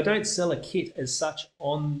 absolutely. I don't sell a kit as such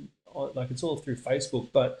on like, it's all through Facebook,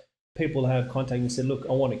 but people have contacted me and said, look,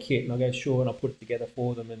 I want a kit, and I go, sure, and I put it together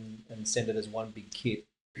for them and send it as one big kit.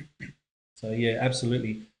 So yeah,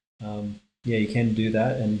 absolutely. Yeah, you can do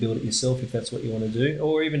that and build it yourself if that's what you want to do.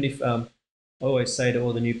 Or even if I always say to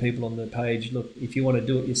all the new people on the page, look, if you want to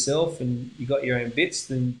do it yourself and you got your own bits,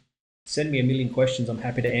 then send me a million questions. I'm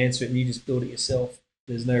happy to answer it, and you just build it yourself.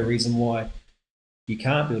 There's no reason why you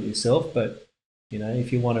can't build it yourself, but you know,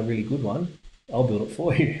 if you want a really good one, I'll build it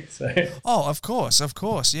for you. So. Oh, of course,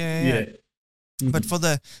 yeah. But for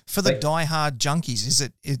the diehard junkies, is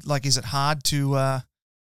it hard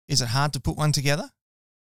to put one together?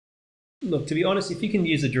 Look, to be honest, if you can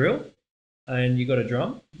use a drill and you got a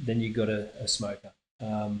drum, then you got a smoker.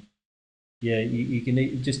 Yeah, you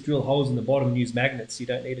can just drill holes in the bottom and use magnets. You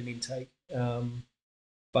don't need an intake.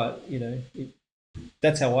 But you know,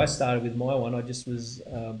 that's how I started with my one. I just was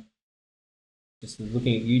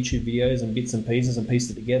looking at YouTube videos and bits and pieces and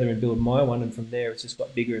pieced it together and built my one. And from there, it's just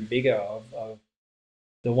got bigger and bigger.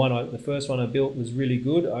 The first one I built was really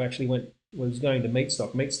good. I actually was going to meat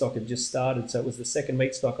stock. Meat stock had just started, so it was the second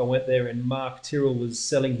meat stock. I went there, and Mark Tyrrell was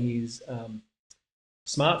selling his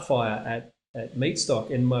Smart Fire at meat stock,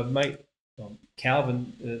 and my mate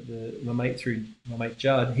Calvin, my mate through my mate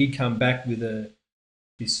Judd, he'd come back with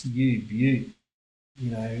this Butte,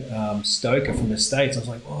 stoker from the States. I was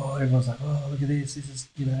like, oh, everyone's like, oh, look at this. This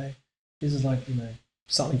is like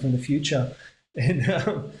something from the future. And I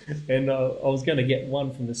was going to get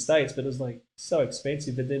one from the States, but it was like so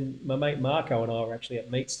expensive. But then my mate Marco and I were actually at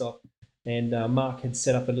meat stock, and Mark had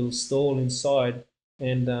set up a little stall inside,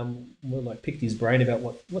 and we picked his brain about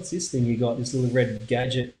what's this thing you got, this little red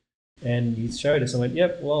gadget, and he showed us. I went,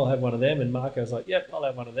 yep, well, I'll have one of them. And Marco was like, yep, I'll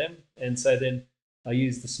have one of them. And so then I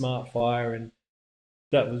used the Smart Fire, and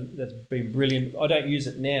that's been brilliant. I don't use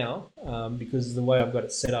it now because the way I've got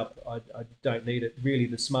it set up, I don't need it. Really,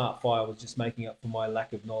 the Smart Fire was just making up for my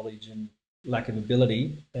lack of knowledge and lack of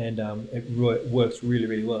ability, and it works really,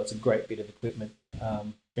 really well. It's a great bit of equipment,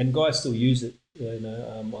 and guys still use it,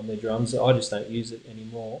 on their drums. I just don't use it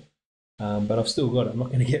anymore, but I've still got it. I'm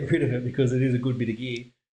not going to get rid of it because it is a good bit of gear.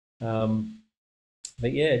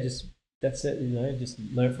 But yeah, that's it. Just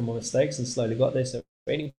learn from my mistakes and slowly got there. So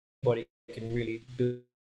anybody can really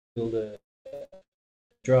build a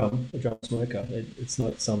drum smoker. It's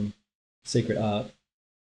not some secret art.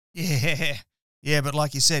 Yeah, but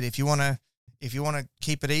like you said, if you want to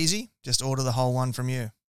keep it easy, just order the whole one from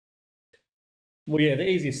you. Well, yeah, the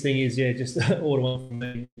easiest thing is just order one from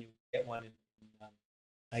me. get one in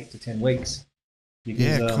 8 to 10 weeks. Because,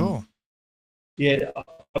 Yeah, cool. Yeah,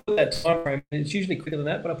 I put that time frame. It's usually quicker than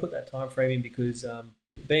that, but I put that time frame in because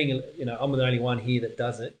being, I'm the only one here that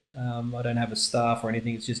does it. I don't have a staff or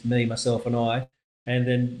anything. It's just me, myself, and I. And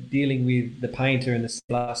then dealing with the painter and the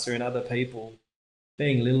blaster and other people.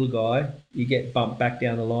 Being a little guy, you get bumped back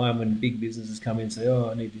down the line when big businesses come in and say, "Oh,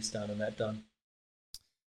 I need this done and that done."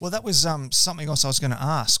 Well, that was something else I was going to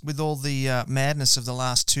ask. With all the madness of the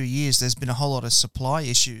last 2 years, there's been a whole lot of supply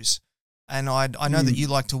issues, and I know that you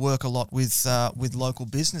like to work a lot with local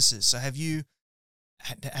businesses. So have you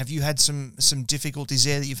had some difficulties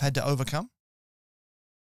there that you've had to overcome?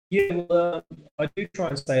 Yeah, well, I do try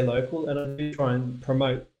and stay local, and I do try and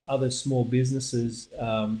promote other small businesses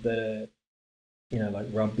that are, like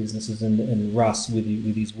rub businesses, and Russ with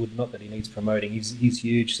his wood. Not that he needs promoting; he's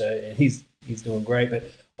huge, so and he's doing great.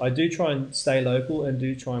 But I do try and stay local and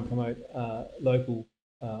do try and promote local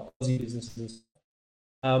Aussie businesses.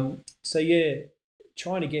 So yeah,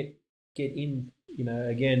 trying to get in,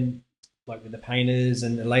 again, like with the painters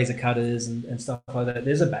and the laser cutters and stuff like that.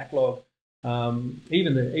 There's a backlog.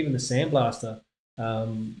 Even the sandblaster. I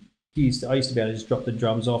used to be able to just drop the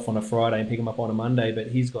drums off on a Friday and pick them up on a Monday, but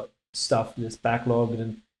he's got stuff that's backlogged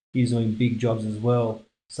and he's doing big jobs as well.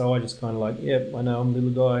 So I just kind of like, yeah, I know I'm a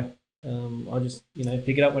little guy. I just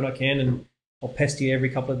pick it up when I can, and I'll pester you every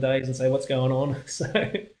couple of days and say what's going on. So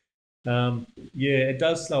yeah, it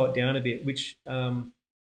does slow it down a bit, which look,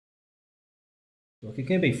 it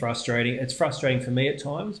can be frustrating. It's frustrating for me at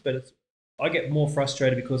times, but I get more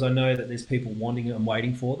frustrated because I know that there's people wanting it and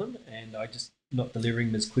waiting for them, and I just not delivering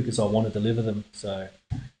them as quick as I want to deliver them. So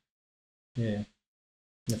yeah,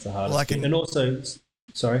 that's the hardest thing. And also,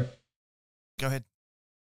 sorry, go ahead.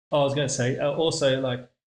 I was going to say also, like,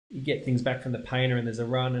 you get things back from the painter and there's a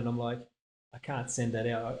run, and I'm like, I can't send that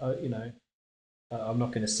out. I'm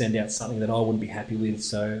not going to send out something that I wouldn't be happy with.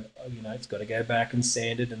 So it's got to go back and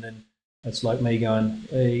sand it, and then it's like me going,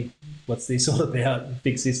 hey, what's this all about?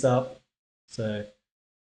 Fix this up. So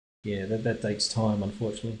yeah, that takes time,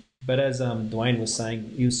 unfortunately. But as Dwayne was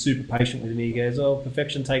saying, he was super patient with me. He goes, "Oh,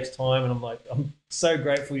 perfection takes time," and I'm like, "I'm so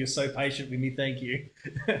grateful you're so patient with me. Thank you."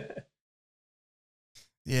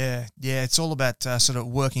 Yeah, it's all about sort of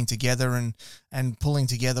working together and pulling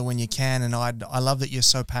together when you can. And I love that you're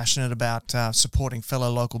so passionate about supporting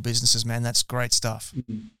fellow local businesses, man. That's great stuff.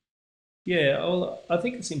 Mm-hmm. Yeah, well, I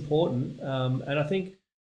think it's important, and I think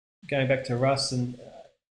going back to Russ, and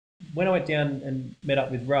when I went down and met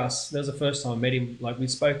up with Russ, that was the first time I met him. Like, we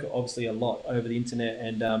spoke obviously a lot over the internet,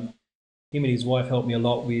 and him and his wife helped me a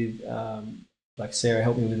lot with, like Sarah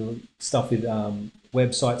helped me with stuff with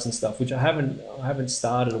websites and stuff, which I haven't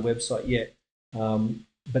started a website yet,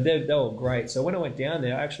 but they were great. So when I went down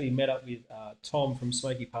there, I actually met up with Tom from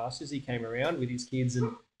Smoky Pastures. He came around with his kids,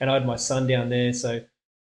 and I had my son down there, so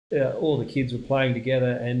all the kids were playing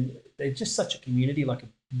together, and they're just such a community, like a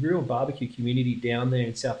real barbecue community down there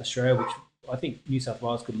in South Australia, which I think New South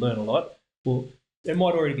Wales could learn a lot. Well, it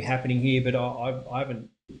might already be happening here, but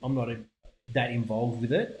I'm not that involved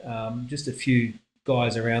with it. Just a few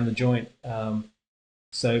guys around the joint.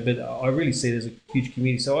 But I really see there's a huge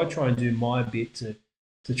community. So I try and do my bit to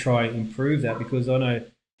try and improve that, because I know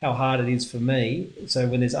how hard it is for me. So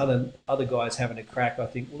when there's other guys having a crack, I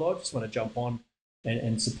think, well, I just want to jump on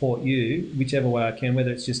and support you whichever way I can,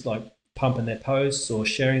 whether it's just like pumping their posts or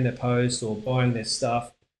sharing their posts or buying their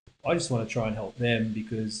stuff. I just want to try and help them,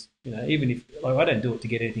 because even if, like, I don't do it to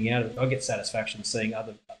get anything out of it, I get satisfaction seeing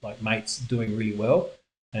other, like, mates doing really well,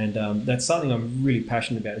 and that's something I'm really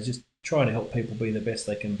passionate about, is just trying to help people be the best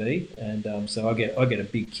they can be. And so I get a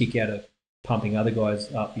big kick out of pumping other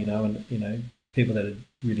guys up, and people that are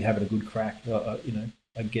really having a good crack. I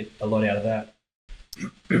get a lot out of that.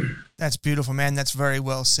 That's beautiful, man. That's very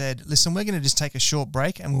well said. Listen, we're going to just take a short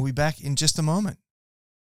break and we'll be back in just a moment.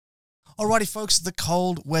 Alrighty, folks, the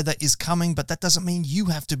cold weather is coming, but that doesn't mean you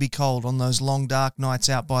have to be cold on those long, dark nights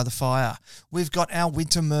out by the fire. We've got our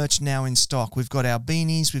winter merch now in stock. We've got our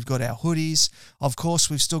beanies, we've got our hoodies. Of course,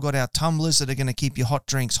 we've still got our tumblers that are going to keep your hot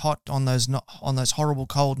drinks hot on those horrible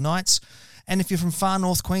cold nights. And if you're from far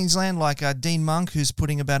north Queensland, like Dean Monk, who's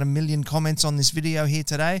putting about 1 million comments on this video here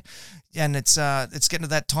today, and it's getting to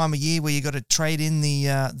that time of year where you got to trade in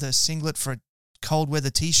the singlet for a cold weather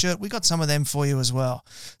t-shirt, we got some of them for you as well.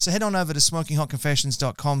 So head on over to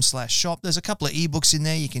smokinghotconfessions.com/shop. There's a couple of ebooks in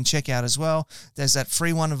there you can check out as well. There's that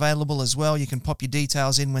free one available as well. You can pop your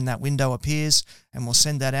details in when that window appears and we'll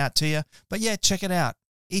send that out to you. But yeah, check it out.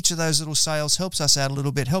 Each of those little sales helps us out a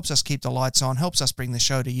little bit, helps us keep the lights on, helps us bring the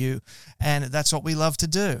show to you, and that's what we love to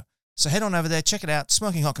do. So head on over there, check it out,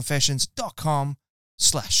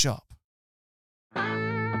 smokinghotconfessions.com/shop.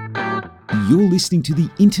 You're listening to the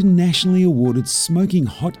internationally awarded Smoking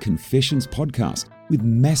Hot Confessions podcast with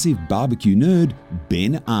massive barbecue nerd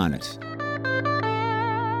Ben Arnott.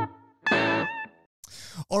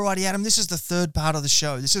 Alrighty, Adam, this is the third part of the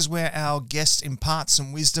show. This is where our guest imparts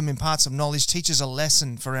some wisdom, imparts some knowledge, teaches a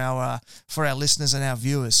lesson for our listeners and our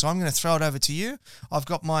viewers. So I'm going to throw it over to you. I've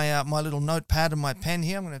got my my little notepad and my pen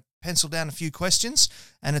here. I'm going to pencil down a few questions,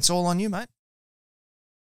 and it's all on you, mate.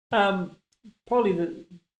 Probably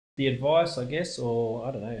the advice, I guess, or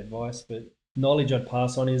I don't know, advice, but knowledge I'd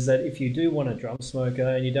pass on is that if you do want a drum smoker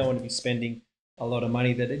and you don't want to be spending a lot of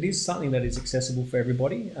money, that it is something that is accessible for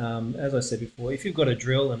everybody. As I said before, if you've got a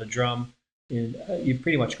drill and a drum, you've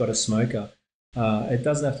pretty much got a smoker. It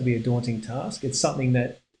doesn't have to be a daunting task. It's something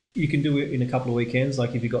that you can do in a couple of weekends,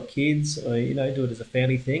 like if you've got kids, or do it as a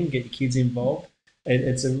family thing, get your kids involved.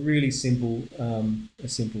 It's a really simple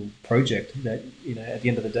project that, at the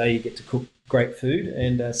end of the day, you get to cook great food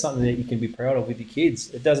and something that you can be proud of with your kids.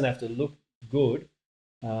 It doesn't have to look good,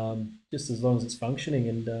 just as long as it's functioning.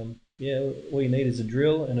 And all you need is a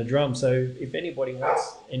drill and a drum. So if anybody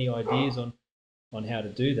wants any ideas on how to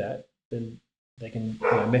do that, then they can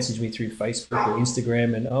message me through Facebook or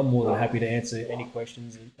Instagram, and I'm more than happy to answer any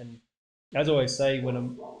questions. And as I always say, when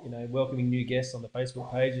I'm welcoming new guests on the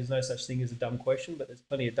Facebook page, there's no such thing as a dumb question, but there's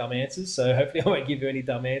plenty of dumb answers. So hopefully I won't give you any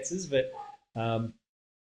dumb answers. But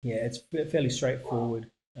it's a fairly straightforward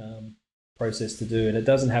process to do, and it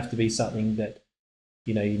doesn't have to be something that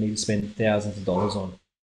you need to spend thousands of dollars on.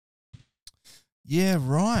 Yeah,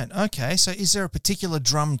 right. Okay, so is there a particular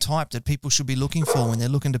drum type that people should be looking for when they're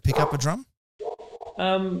looking to pick up a drum?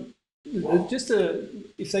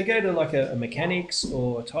 If they go to like a mechanics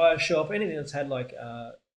or a tire shop, anything that's had like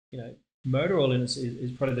motor oil in it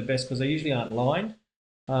is probably the best, because they usually aren't lined.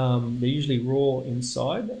 They're usually raw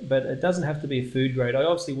inside, but it doesnn have to be a food grade. I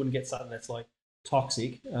obviously wouldn't get something that's like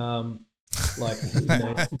toxic, like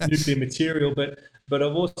nuclear material. But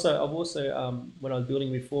I've also when I was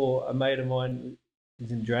building before, a mate of mine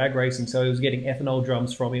is in drag racing, so he was getting ethanol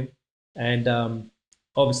drums from him, and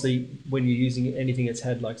obviously, when you're using anything that's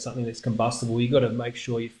had like something that's combustible, you've got to make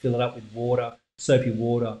sure you fill it up with water, soapy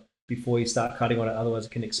water, before you start cutting on it. Otherwise,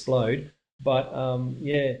 it can explode. But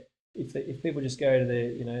if people just go to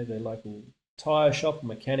their local tire shop or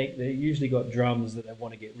mechanic, they usually got drums that they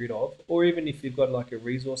want to get rid of. Or even if you've got like a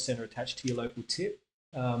resource centre attached to your local tip,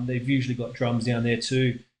 they've usually got drums down there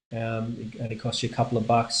too. It only costs you a couple of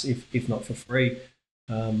bucks, if not for free.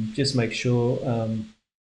 Just make sure.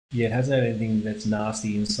 It hasn't had anything that's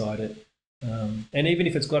nasty inside it. And even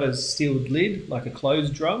if it's got a sealed lid, like a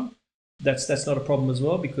closed drum, that's not a problem as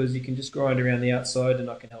well, because you can just grind around the outside, and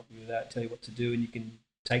I can help you with that, tell you what to do, and you can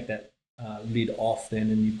take that lid off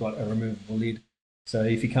then, and you've got a removable lid. So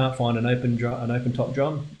if you can't find an open top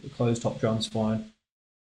drum, a closed top drum's fine.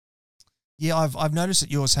 Yeah, I've noticed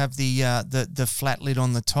that yours have the flat lid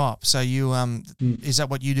on the top. So you is that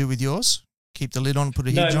what you do with yours? Keep the lid on, put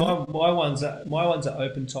a hinge on? No, my ones are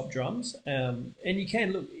open top drums. And you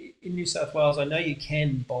can look in New South Wales. I know you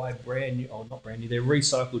can buy brand new, or not brand new. They're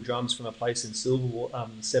recycled drums from a place in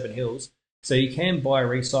Seven Hills. So you can buy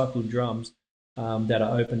recycled drums that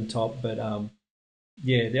are open top. But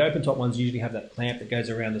the open top ones usually have that clamp that goes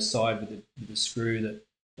around the side with a screw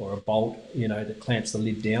or a bolt, that clamps the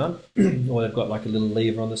lid down, or they've got like a little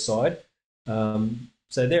lever on the side.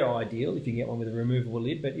 So they're ideal if you get one with a removable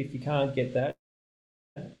lid. But if you can't get that,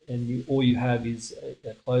 and all you have is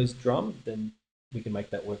a closed drum, then we can make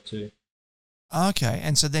that work too. Okay,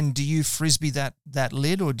 and so then do you frisbee that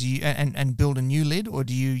lid, or do you and build a new lid, or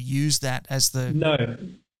do you use that as the? No,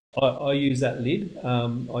 I use that lid.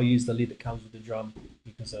 I use the lid that comes with the drum,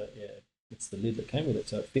 because it's the lid that came with it,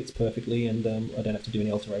 so it fits perfectly, and I don't have to do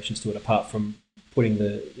any alterations to it apart from putting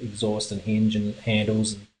the exhaust and hinge and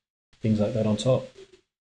handles and things like that on top.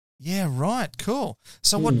 Yeah, right. Cool.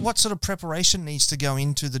 So what sort of preparation needs to go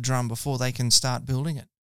into the drum before they can start building it?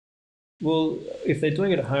 Well, if they're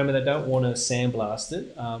doing it at home and they don't want to sandblast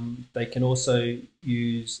it, they can also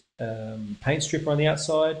use paint stripper on the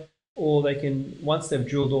outside, or they can, once they've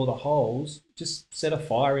drilled all the holes, just set a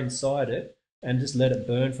fire inside it and just let it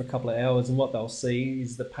burn for a couple of hours. And what they'll see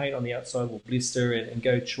is the paint on the outside will blister and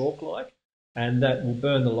go chalk-like, and that will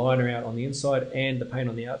burn the liner out on the inside and the paint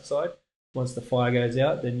on the outside. Once the fire goes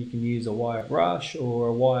out, then you can use a wire brush or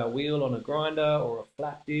a wire wheel on a grinder, or a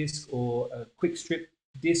flat disc, or a quick strip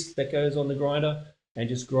disc that goes on the grinder, and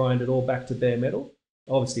just grind it all back to bare metal.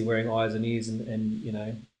 Obviously wearing eyes and ears, and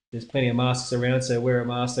there's plenty of masks around, so wear a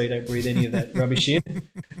mask so you don't breathe any of that rubbish in.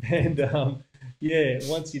 And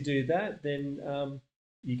once you do that, then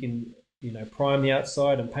you can prime the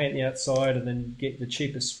outside and paint the outside, and then get the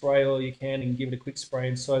cheapest spray oil you can and give it a quick spray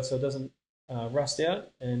inside, so it doesn't rust out,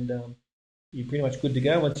 and you're pretty much good to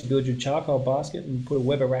go once you build your charcoal basket and put a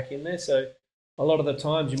Weber rack in there. So a lot of the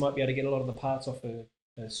times you might be able to get a lot of the parts off a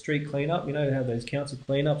street cleanup. You know, have those council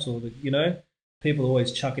cleanups, or people are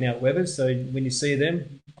always chucking out Webers. So when you see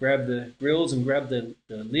them, grab the grills and grab the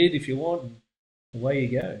lid if you want, and away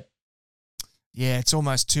you go. Yeah, it's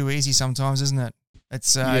almost too easy sometimes, isn't it?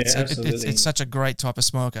 It's such a great type of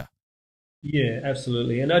smoker. Yeah,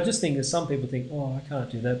 absolutely. And I just think that some people think, oh, I can't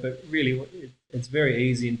do that, but really, it's very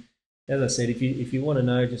easy. And as I said, if you want to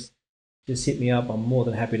know, just hit me up. I'm more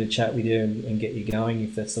than happy to chat with you and get you going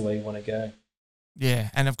if that's the way you want to go. Yeah,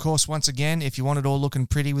 and of course, once again, if you want it all looking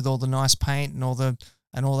pretty with all the nice paint and all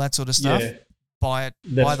that sort of stuff, buy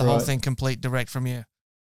the whole thing complete direct from you.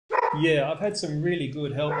 Yeah, I've had some really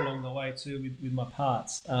good help along the way too with my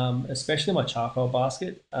parts, especially my charcoal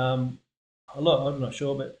basket. I'm not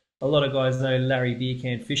sure, but a lot of guys know Larry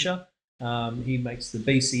Beercan Fisher. He makes the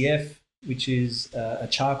BCF, which is a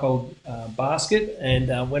charcoal basket.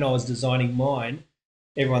 And when I was designing mine,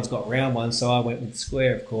 everyone's got round ones, so I went with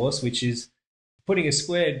square, of course, which is putting a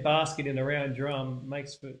squared basket in a round drum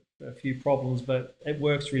makes for a few problems, but it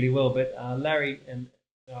works really well. But Larry and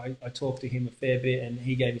I talked to him a fair bit, and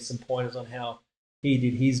he gave me some pointers on how he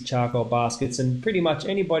did his charcoal baskets. And pretty much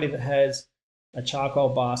anybody that has a charcoal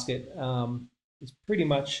basket is pretty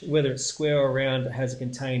much, whether it's square or round, that has a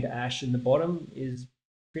contained ash in the bottom, is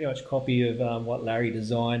pretty much a copy of what Larry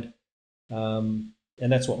designed. And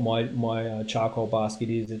that's what my charcoal basket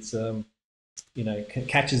is. It's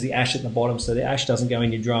catches the ash at the bottom, so the ash doesn't go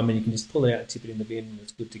in your drum, and you can just pull it out and tip it in the bin, and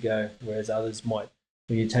it's good to go. Whereas others might,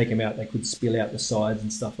 when you take them out, they could spill out the sides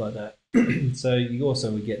and stuff like that. So you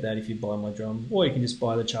also would get that if you buy my drum, or you can just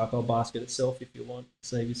buy the charcoal basket itself if you want.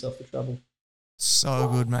 Save yourself the trouble. So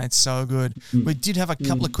good, mate. So good. We did have a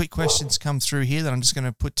couple of quick questions come through here that I'm just going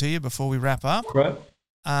to put to you before we wrap up. Right.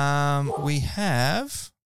 We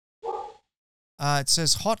have. It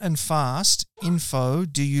says hot and fast info.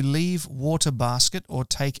 Do you leave water basket or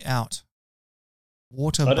take out? I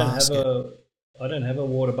don't have a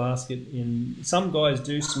water basket in. Some guys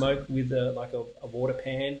do smoke with a water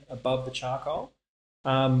pan above the charcoal,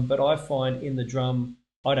 but I find in the drum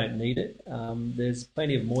I don't need it. There's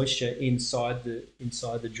plenty of moisture inside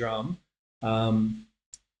the drum, and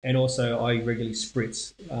also I regularly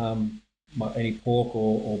spritz any pork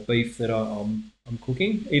or beef that I'm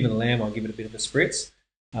cooking. Even lamb, I'll give it a bit of a spritz.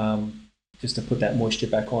 Just to put that moisture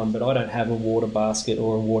back on, but I don't have a water basket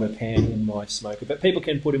or a water pan in my smoker. But people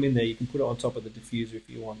can put them in there. You can put it on top of the diffuser if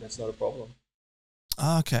you want. That's not a problem.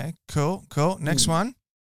 Okay, cool. Next one.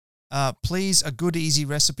 Please, a good, easy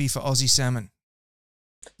recipe for Aussie salmon.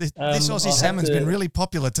 This Aussie salmon's been really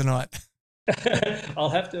popular tonight.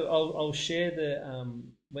 I'll share the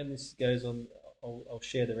when this goes on. I'll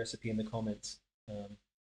share the recipe in the comments.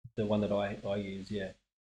 The one that I use. Yeah.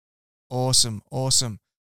 Awesome.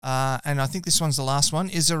 And I think this one's the last one.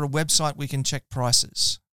 Is there a website we can check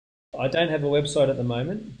prices? I don't have a website at the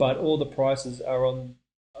moment, but all the prices are on.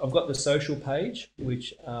 I've got the social page,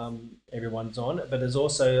 which everyone's on, but there's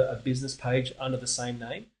also a business page under the same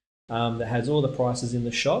name that has all the prices in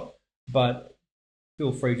the shop. But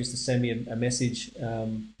feel free just to send me a message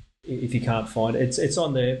if you can't find it. It's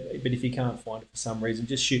on there, but if you can't find it for some reason,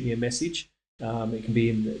 just shoot me a message. It can be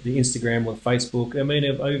in the Instagram or Facebook. I mean,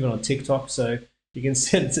 even on TikTok, so you can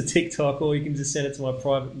send it to TikTok, or you can just send it to my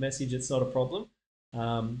private message. It's not a problem.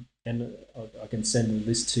 And I can send a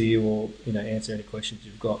list to you, or answer any questions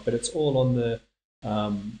you've got. But it's all on the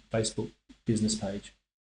Facebook business page.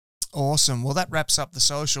 Awesome. Well, that wraps up the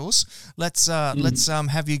socials. Let's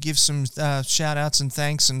have you give some shout outs and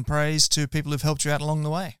thanks and praise to people who've helped you out along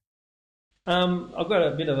the way. I've got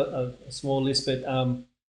a bit of a small list, but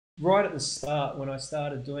right at the start when I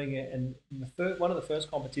started doing it, and one of the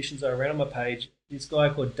first competitions I ran on my page, this guy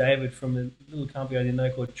called David from a little company I didn't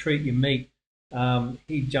know called Treat Your Meat,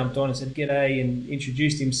 he jumped on and said, "G'day," and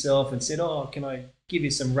introduced himself and said, "Oh, can I give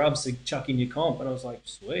you some rubs to chuck in your comp?" And I was like,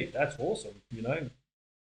 "Sweet, that's awesome."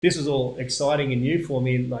 This was all exciting and new for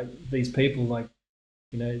me. Like these people,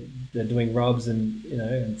 they're doing rubs and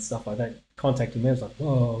and stuff like that. Contacted me, I was like,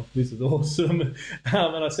 "Oh, this is awesome,"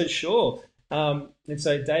 and I said, "Sure." And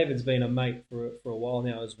so David's been a mate for a while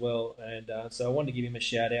now as well, and so I wanted to give him a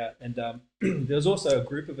shout out. And there was also a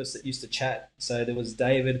group of us that used to chat. So there was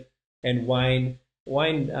David and Wayne.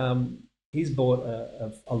 Wayne, he's bought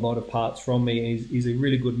a lot of parts from me. He's a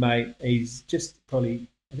really good mate. He's just probably,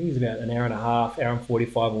 I think he's about an hour and a half, hour and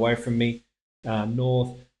 45 away from me,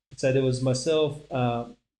 north. So there was myself,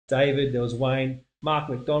 David, there was Wayne, Mark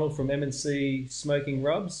McDonald from M&C Smoking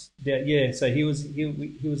Rubs. Yeah, so he was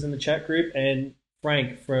in the chat group, and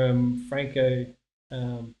Frank from Franco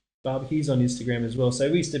barbecues on Instagram as well.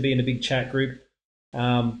 So we used to be in a big chat group.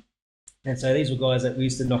 And so these were guys that we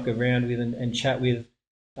used to knock around with and chat with,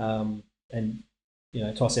 and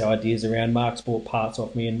toss our ideas around. Mark's bought parts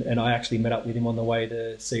off me, and I actually met up with him on the way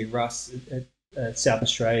to see Russ at South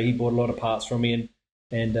Australia. He bought a lot of parts from me,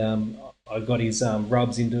 and I got his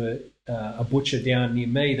rubs into a butcher down near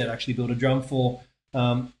me that I actually built a drum for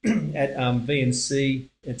at VNC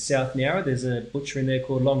at South Nowra. There's a butcher in there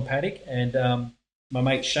called Long Paddock, and my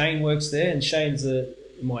mate Shane works there, and Shane's you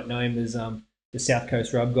might know him as the South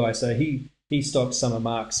Coast rub guy. So he stocks some of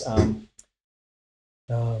Mark's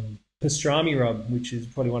pastrami rub, which is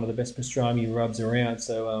probably one of the best pastrami rubs around.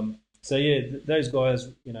 So those guys,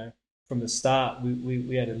 from the start,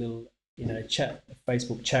 we had a little chat,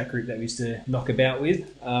 Facebook chat group that we used to knock about with.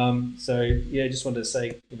 Just wanted to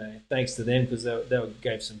say thanks to them, because they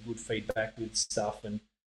gave some good feedback with stuff and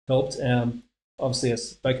helped. Obviously I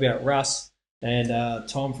spoke about Russ and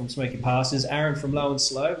Tom from Smoky Pastures, Aaron from Low and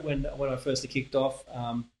Slow. When I first kicked off,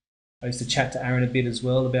 I used to chat to Aaron a bit as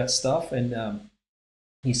well about stuff, and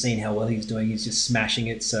he's seen how well he's doing. He's just smashing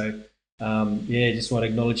it. So just want to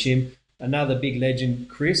acknowledge him. Another big legend,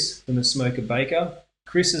 Chris from the Smoker Baker.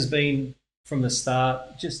 Chris has been from the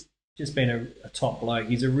start just been a top bloke.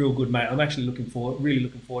 He's a real good mate. I'm actually really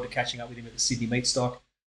looking forward to catching up with him at the Sydney Meat Stock.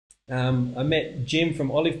 I met Jim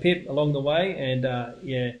from Olive Pip along the way,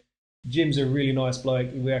 and Jim's a really nice bloke.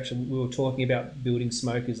 We were talking about building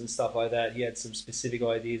smokers and stuff like that. He had some specific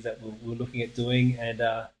ideas that we were looking at doing, and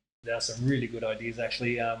there are some really good ideas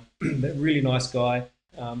actually. But really nice guy.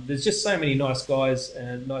 There's just so many nice guys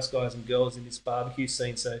and girls in this barbecue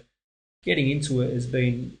scene. So getting into it has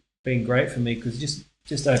been great for me, because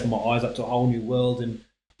just opened my eyes up to a whole new world and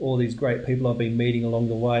all these great people I've been meeting along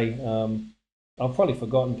the way. I've probably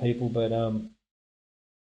forgotten people, but I'm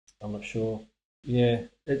not sure. Yeah,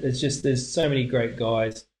 it's just there's so many great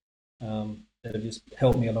guys that have just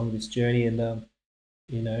helped me along this journey, and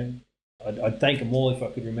I'd thank them all if I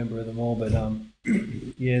could remember them all. But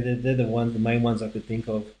they're the main ones I could think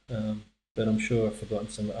of. But I'm sure I've forgotten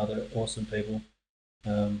some other awesome people.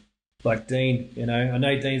 Like Dean, I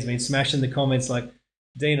know Dean's been smashing the comments. Like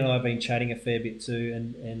Dean and I have been chatting a fair bit too,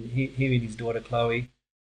 and him and his daughter Chloe,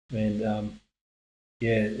 and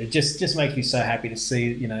it just makes me so happy to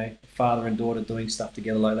see father and daughter doing stuff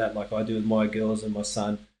together like that, like I do with my girls and my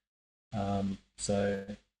son.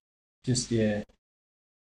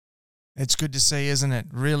 It's good to see, isn't it?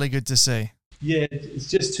 Really good to see. Yeah, it's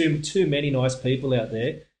just too many nice people out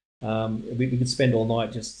there. We could spend all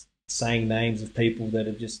night just saying names of people that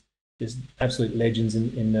are just absolute legends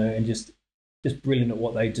and just brilliant at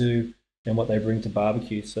what they do and what they bring to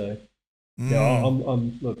barbecue. So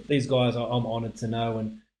look, these guys I'm honoured to know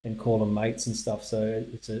and call them mates and stuff. So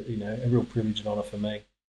it's a real privilege and honour for me.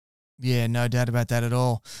 Yeah, no doubt about that at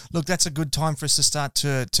all. Look, that's a good time for us to start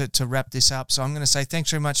to wrap this up. So I'm going to say thanks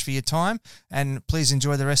very much for your time, and please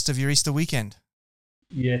enjoy the rest of your Easter weekend.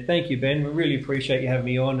 Yeah, thank you, Ben. We really appreciate you having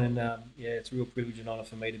me on, and it's a real privilege and honour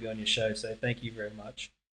for me to be on your show. So thank you very much.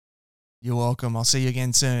 You're welcome. I'll see you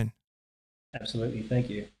again soon. Absolutely. Thank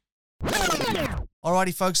you.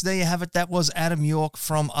 Alrighty, folks, there you have it. That was Adam Yorke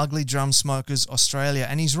from Ugly Drum Smokers Australia.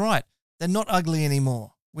 And he's right. They're not ugly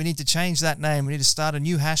anymore. We need to change that name. We need to start a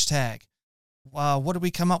new hashtag. What did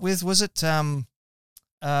we come up with? Was it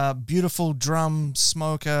Beautiful Drum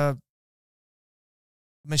Smoker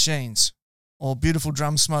Machines or Beautiful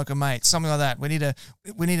Drum Smoker Mates? Something like that. We need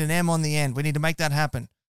an M on the end. We need to make that happen.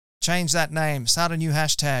 Change that name. Start a new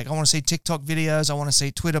hashtag. I want to see TikTok videos. I want to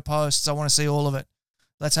see Twitter posts. I want to see all of it.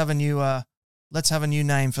 Let's have a new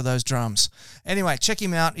name for those drums. Anyway, check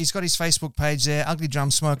him out. He's got his Facebook page there, Ugly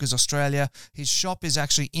Drum Smokers Australia. His shop is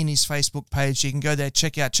actually in his Facebook page. You can go there,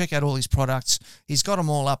 check out all his products. He's got them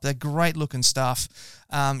all up. They're great looking stuff.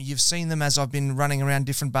 You've seen them as I've been running around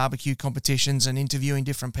different barbecue competitions and interviewing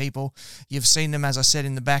different people. You've seen them, as I said,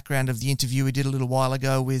 in the background of the interview we did a little while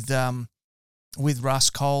ago with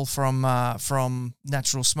Russ Cole from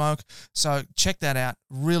Natural Smoke. So check that out.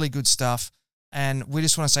 Really good stuff. And we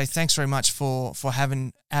just want to say thanks very much for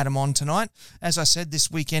having Adam on tonight. As I said, this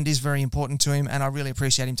weekend is very important to him, and I really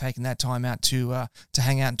appreciate him taking that time out to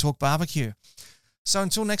hang out and talk barbecue. So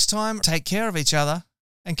until next time, take care of each other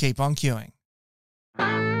and keep on queuing.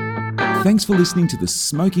 Thanks for listening to the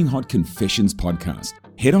Smoking Hot Confessions podcast.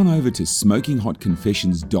 Head on over to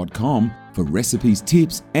smokinghotconfessions.com for recipes,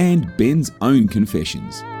 tips, and Ben's own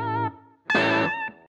confessions.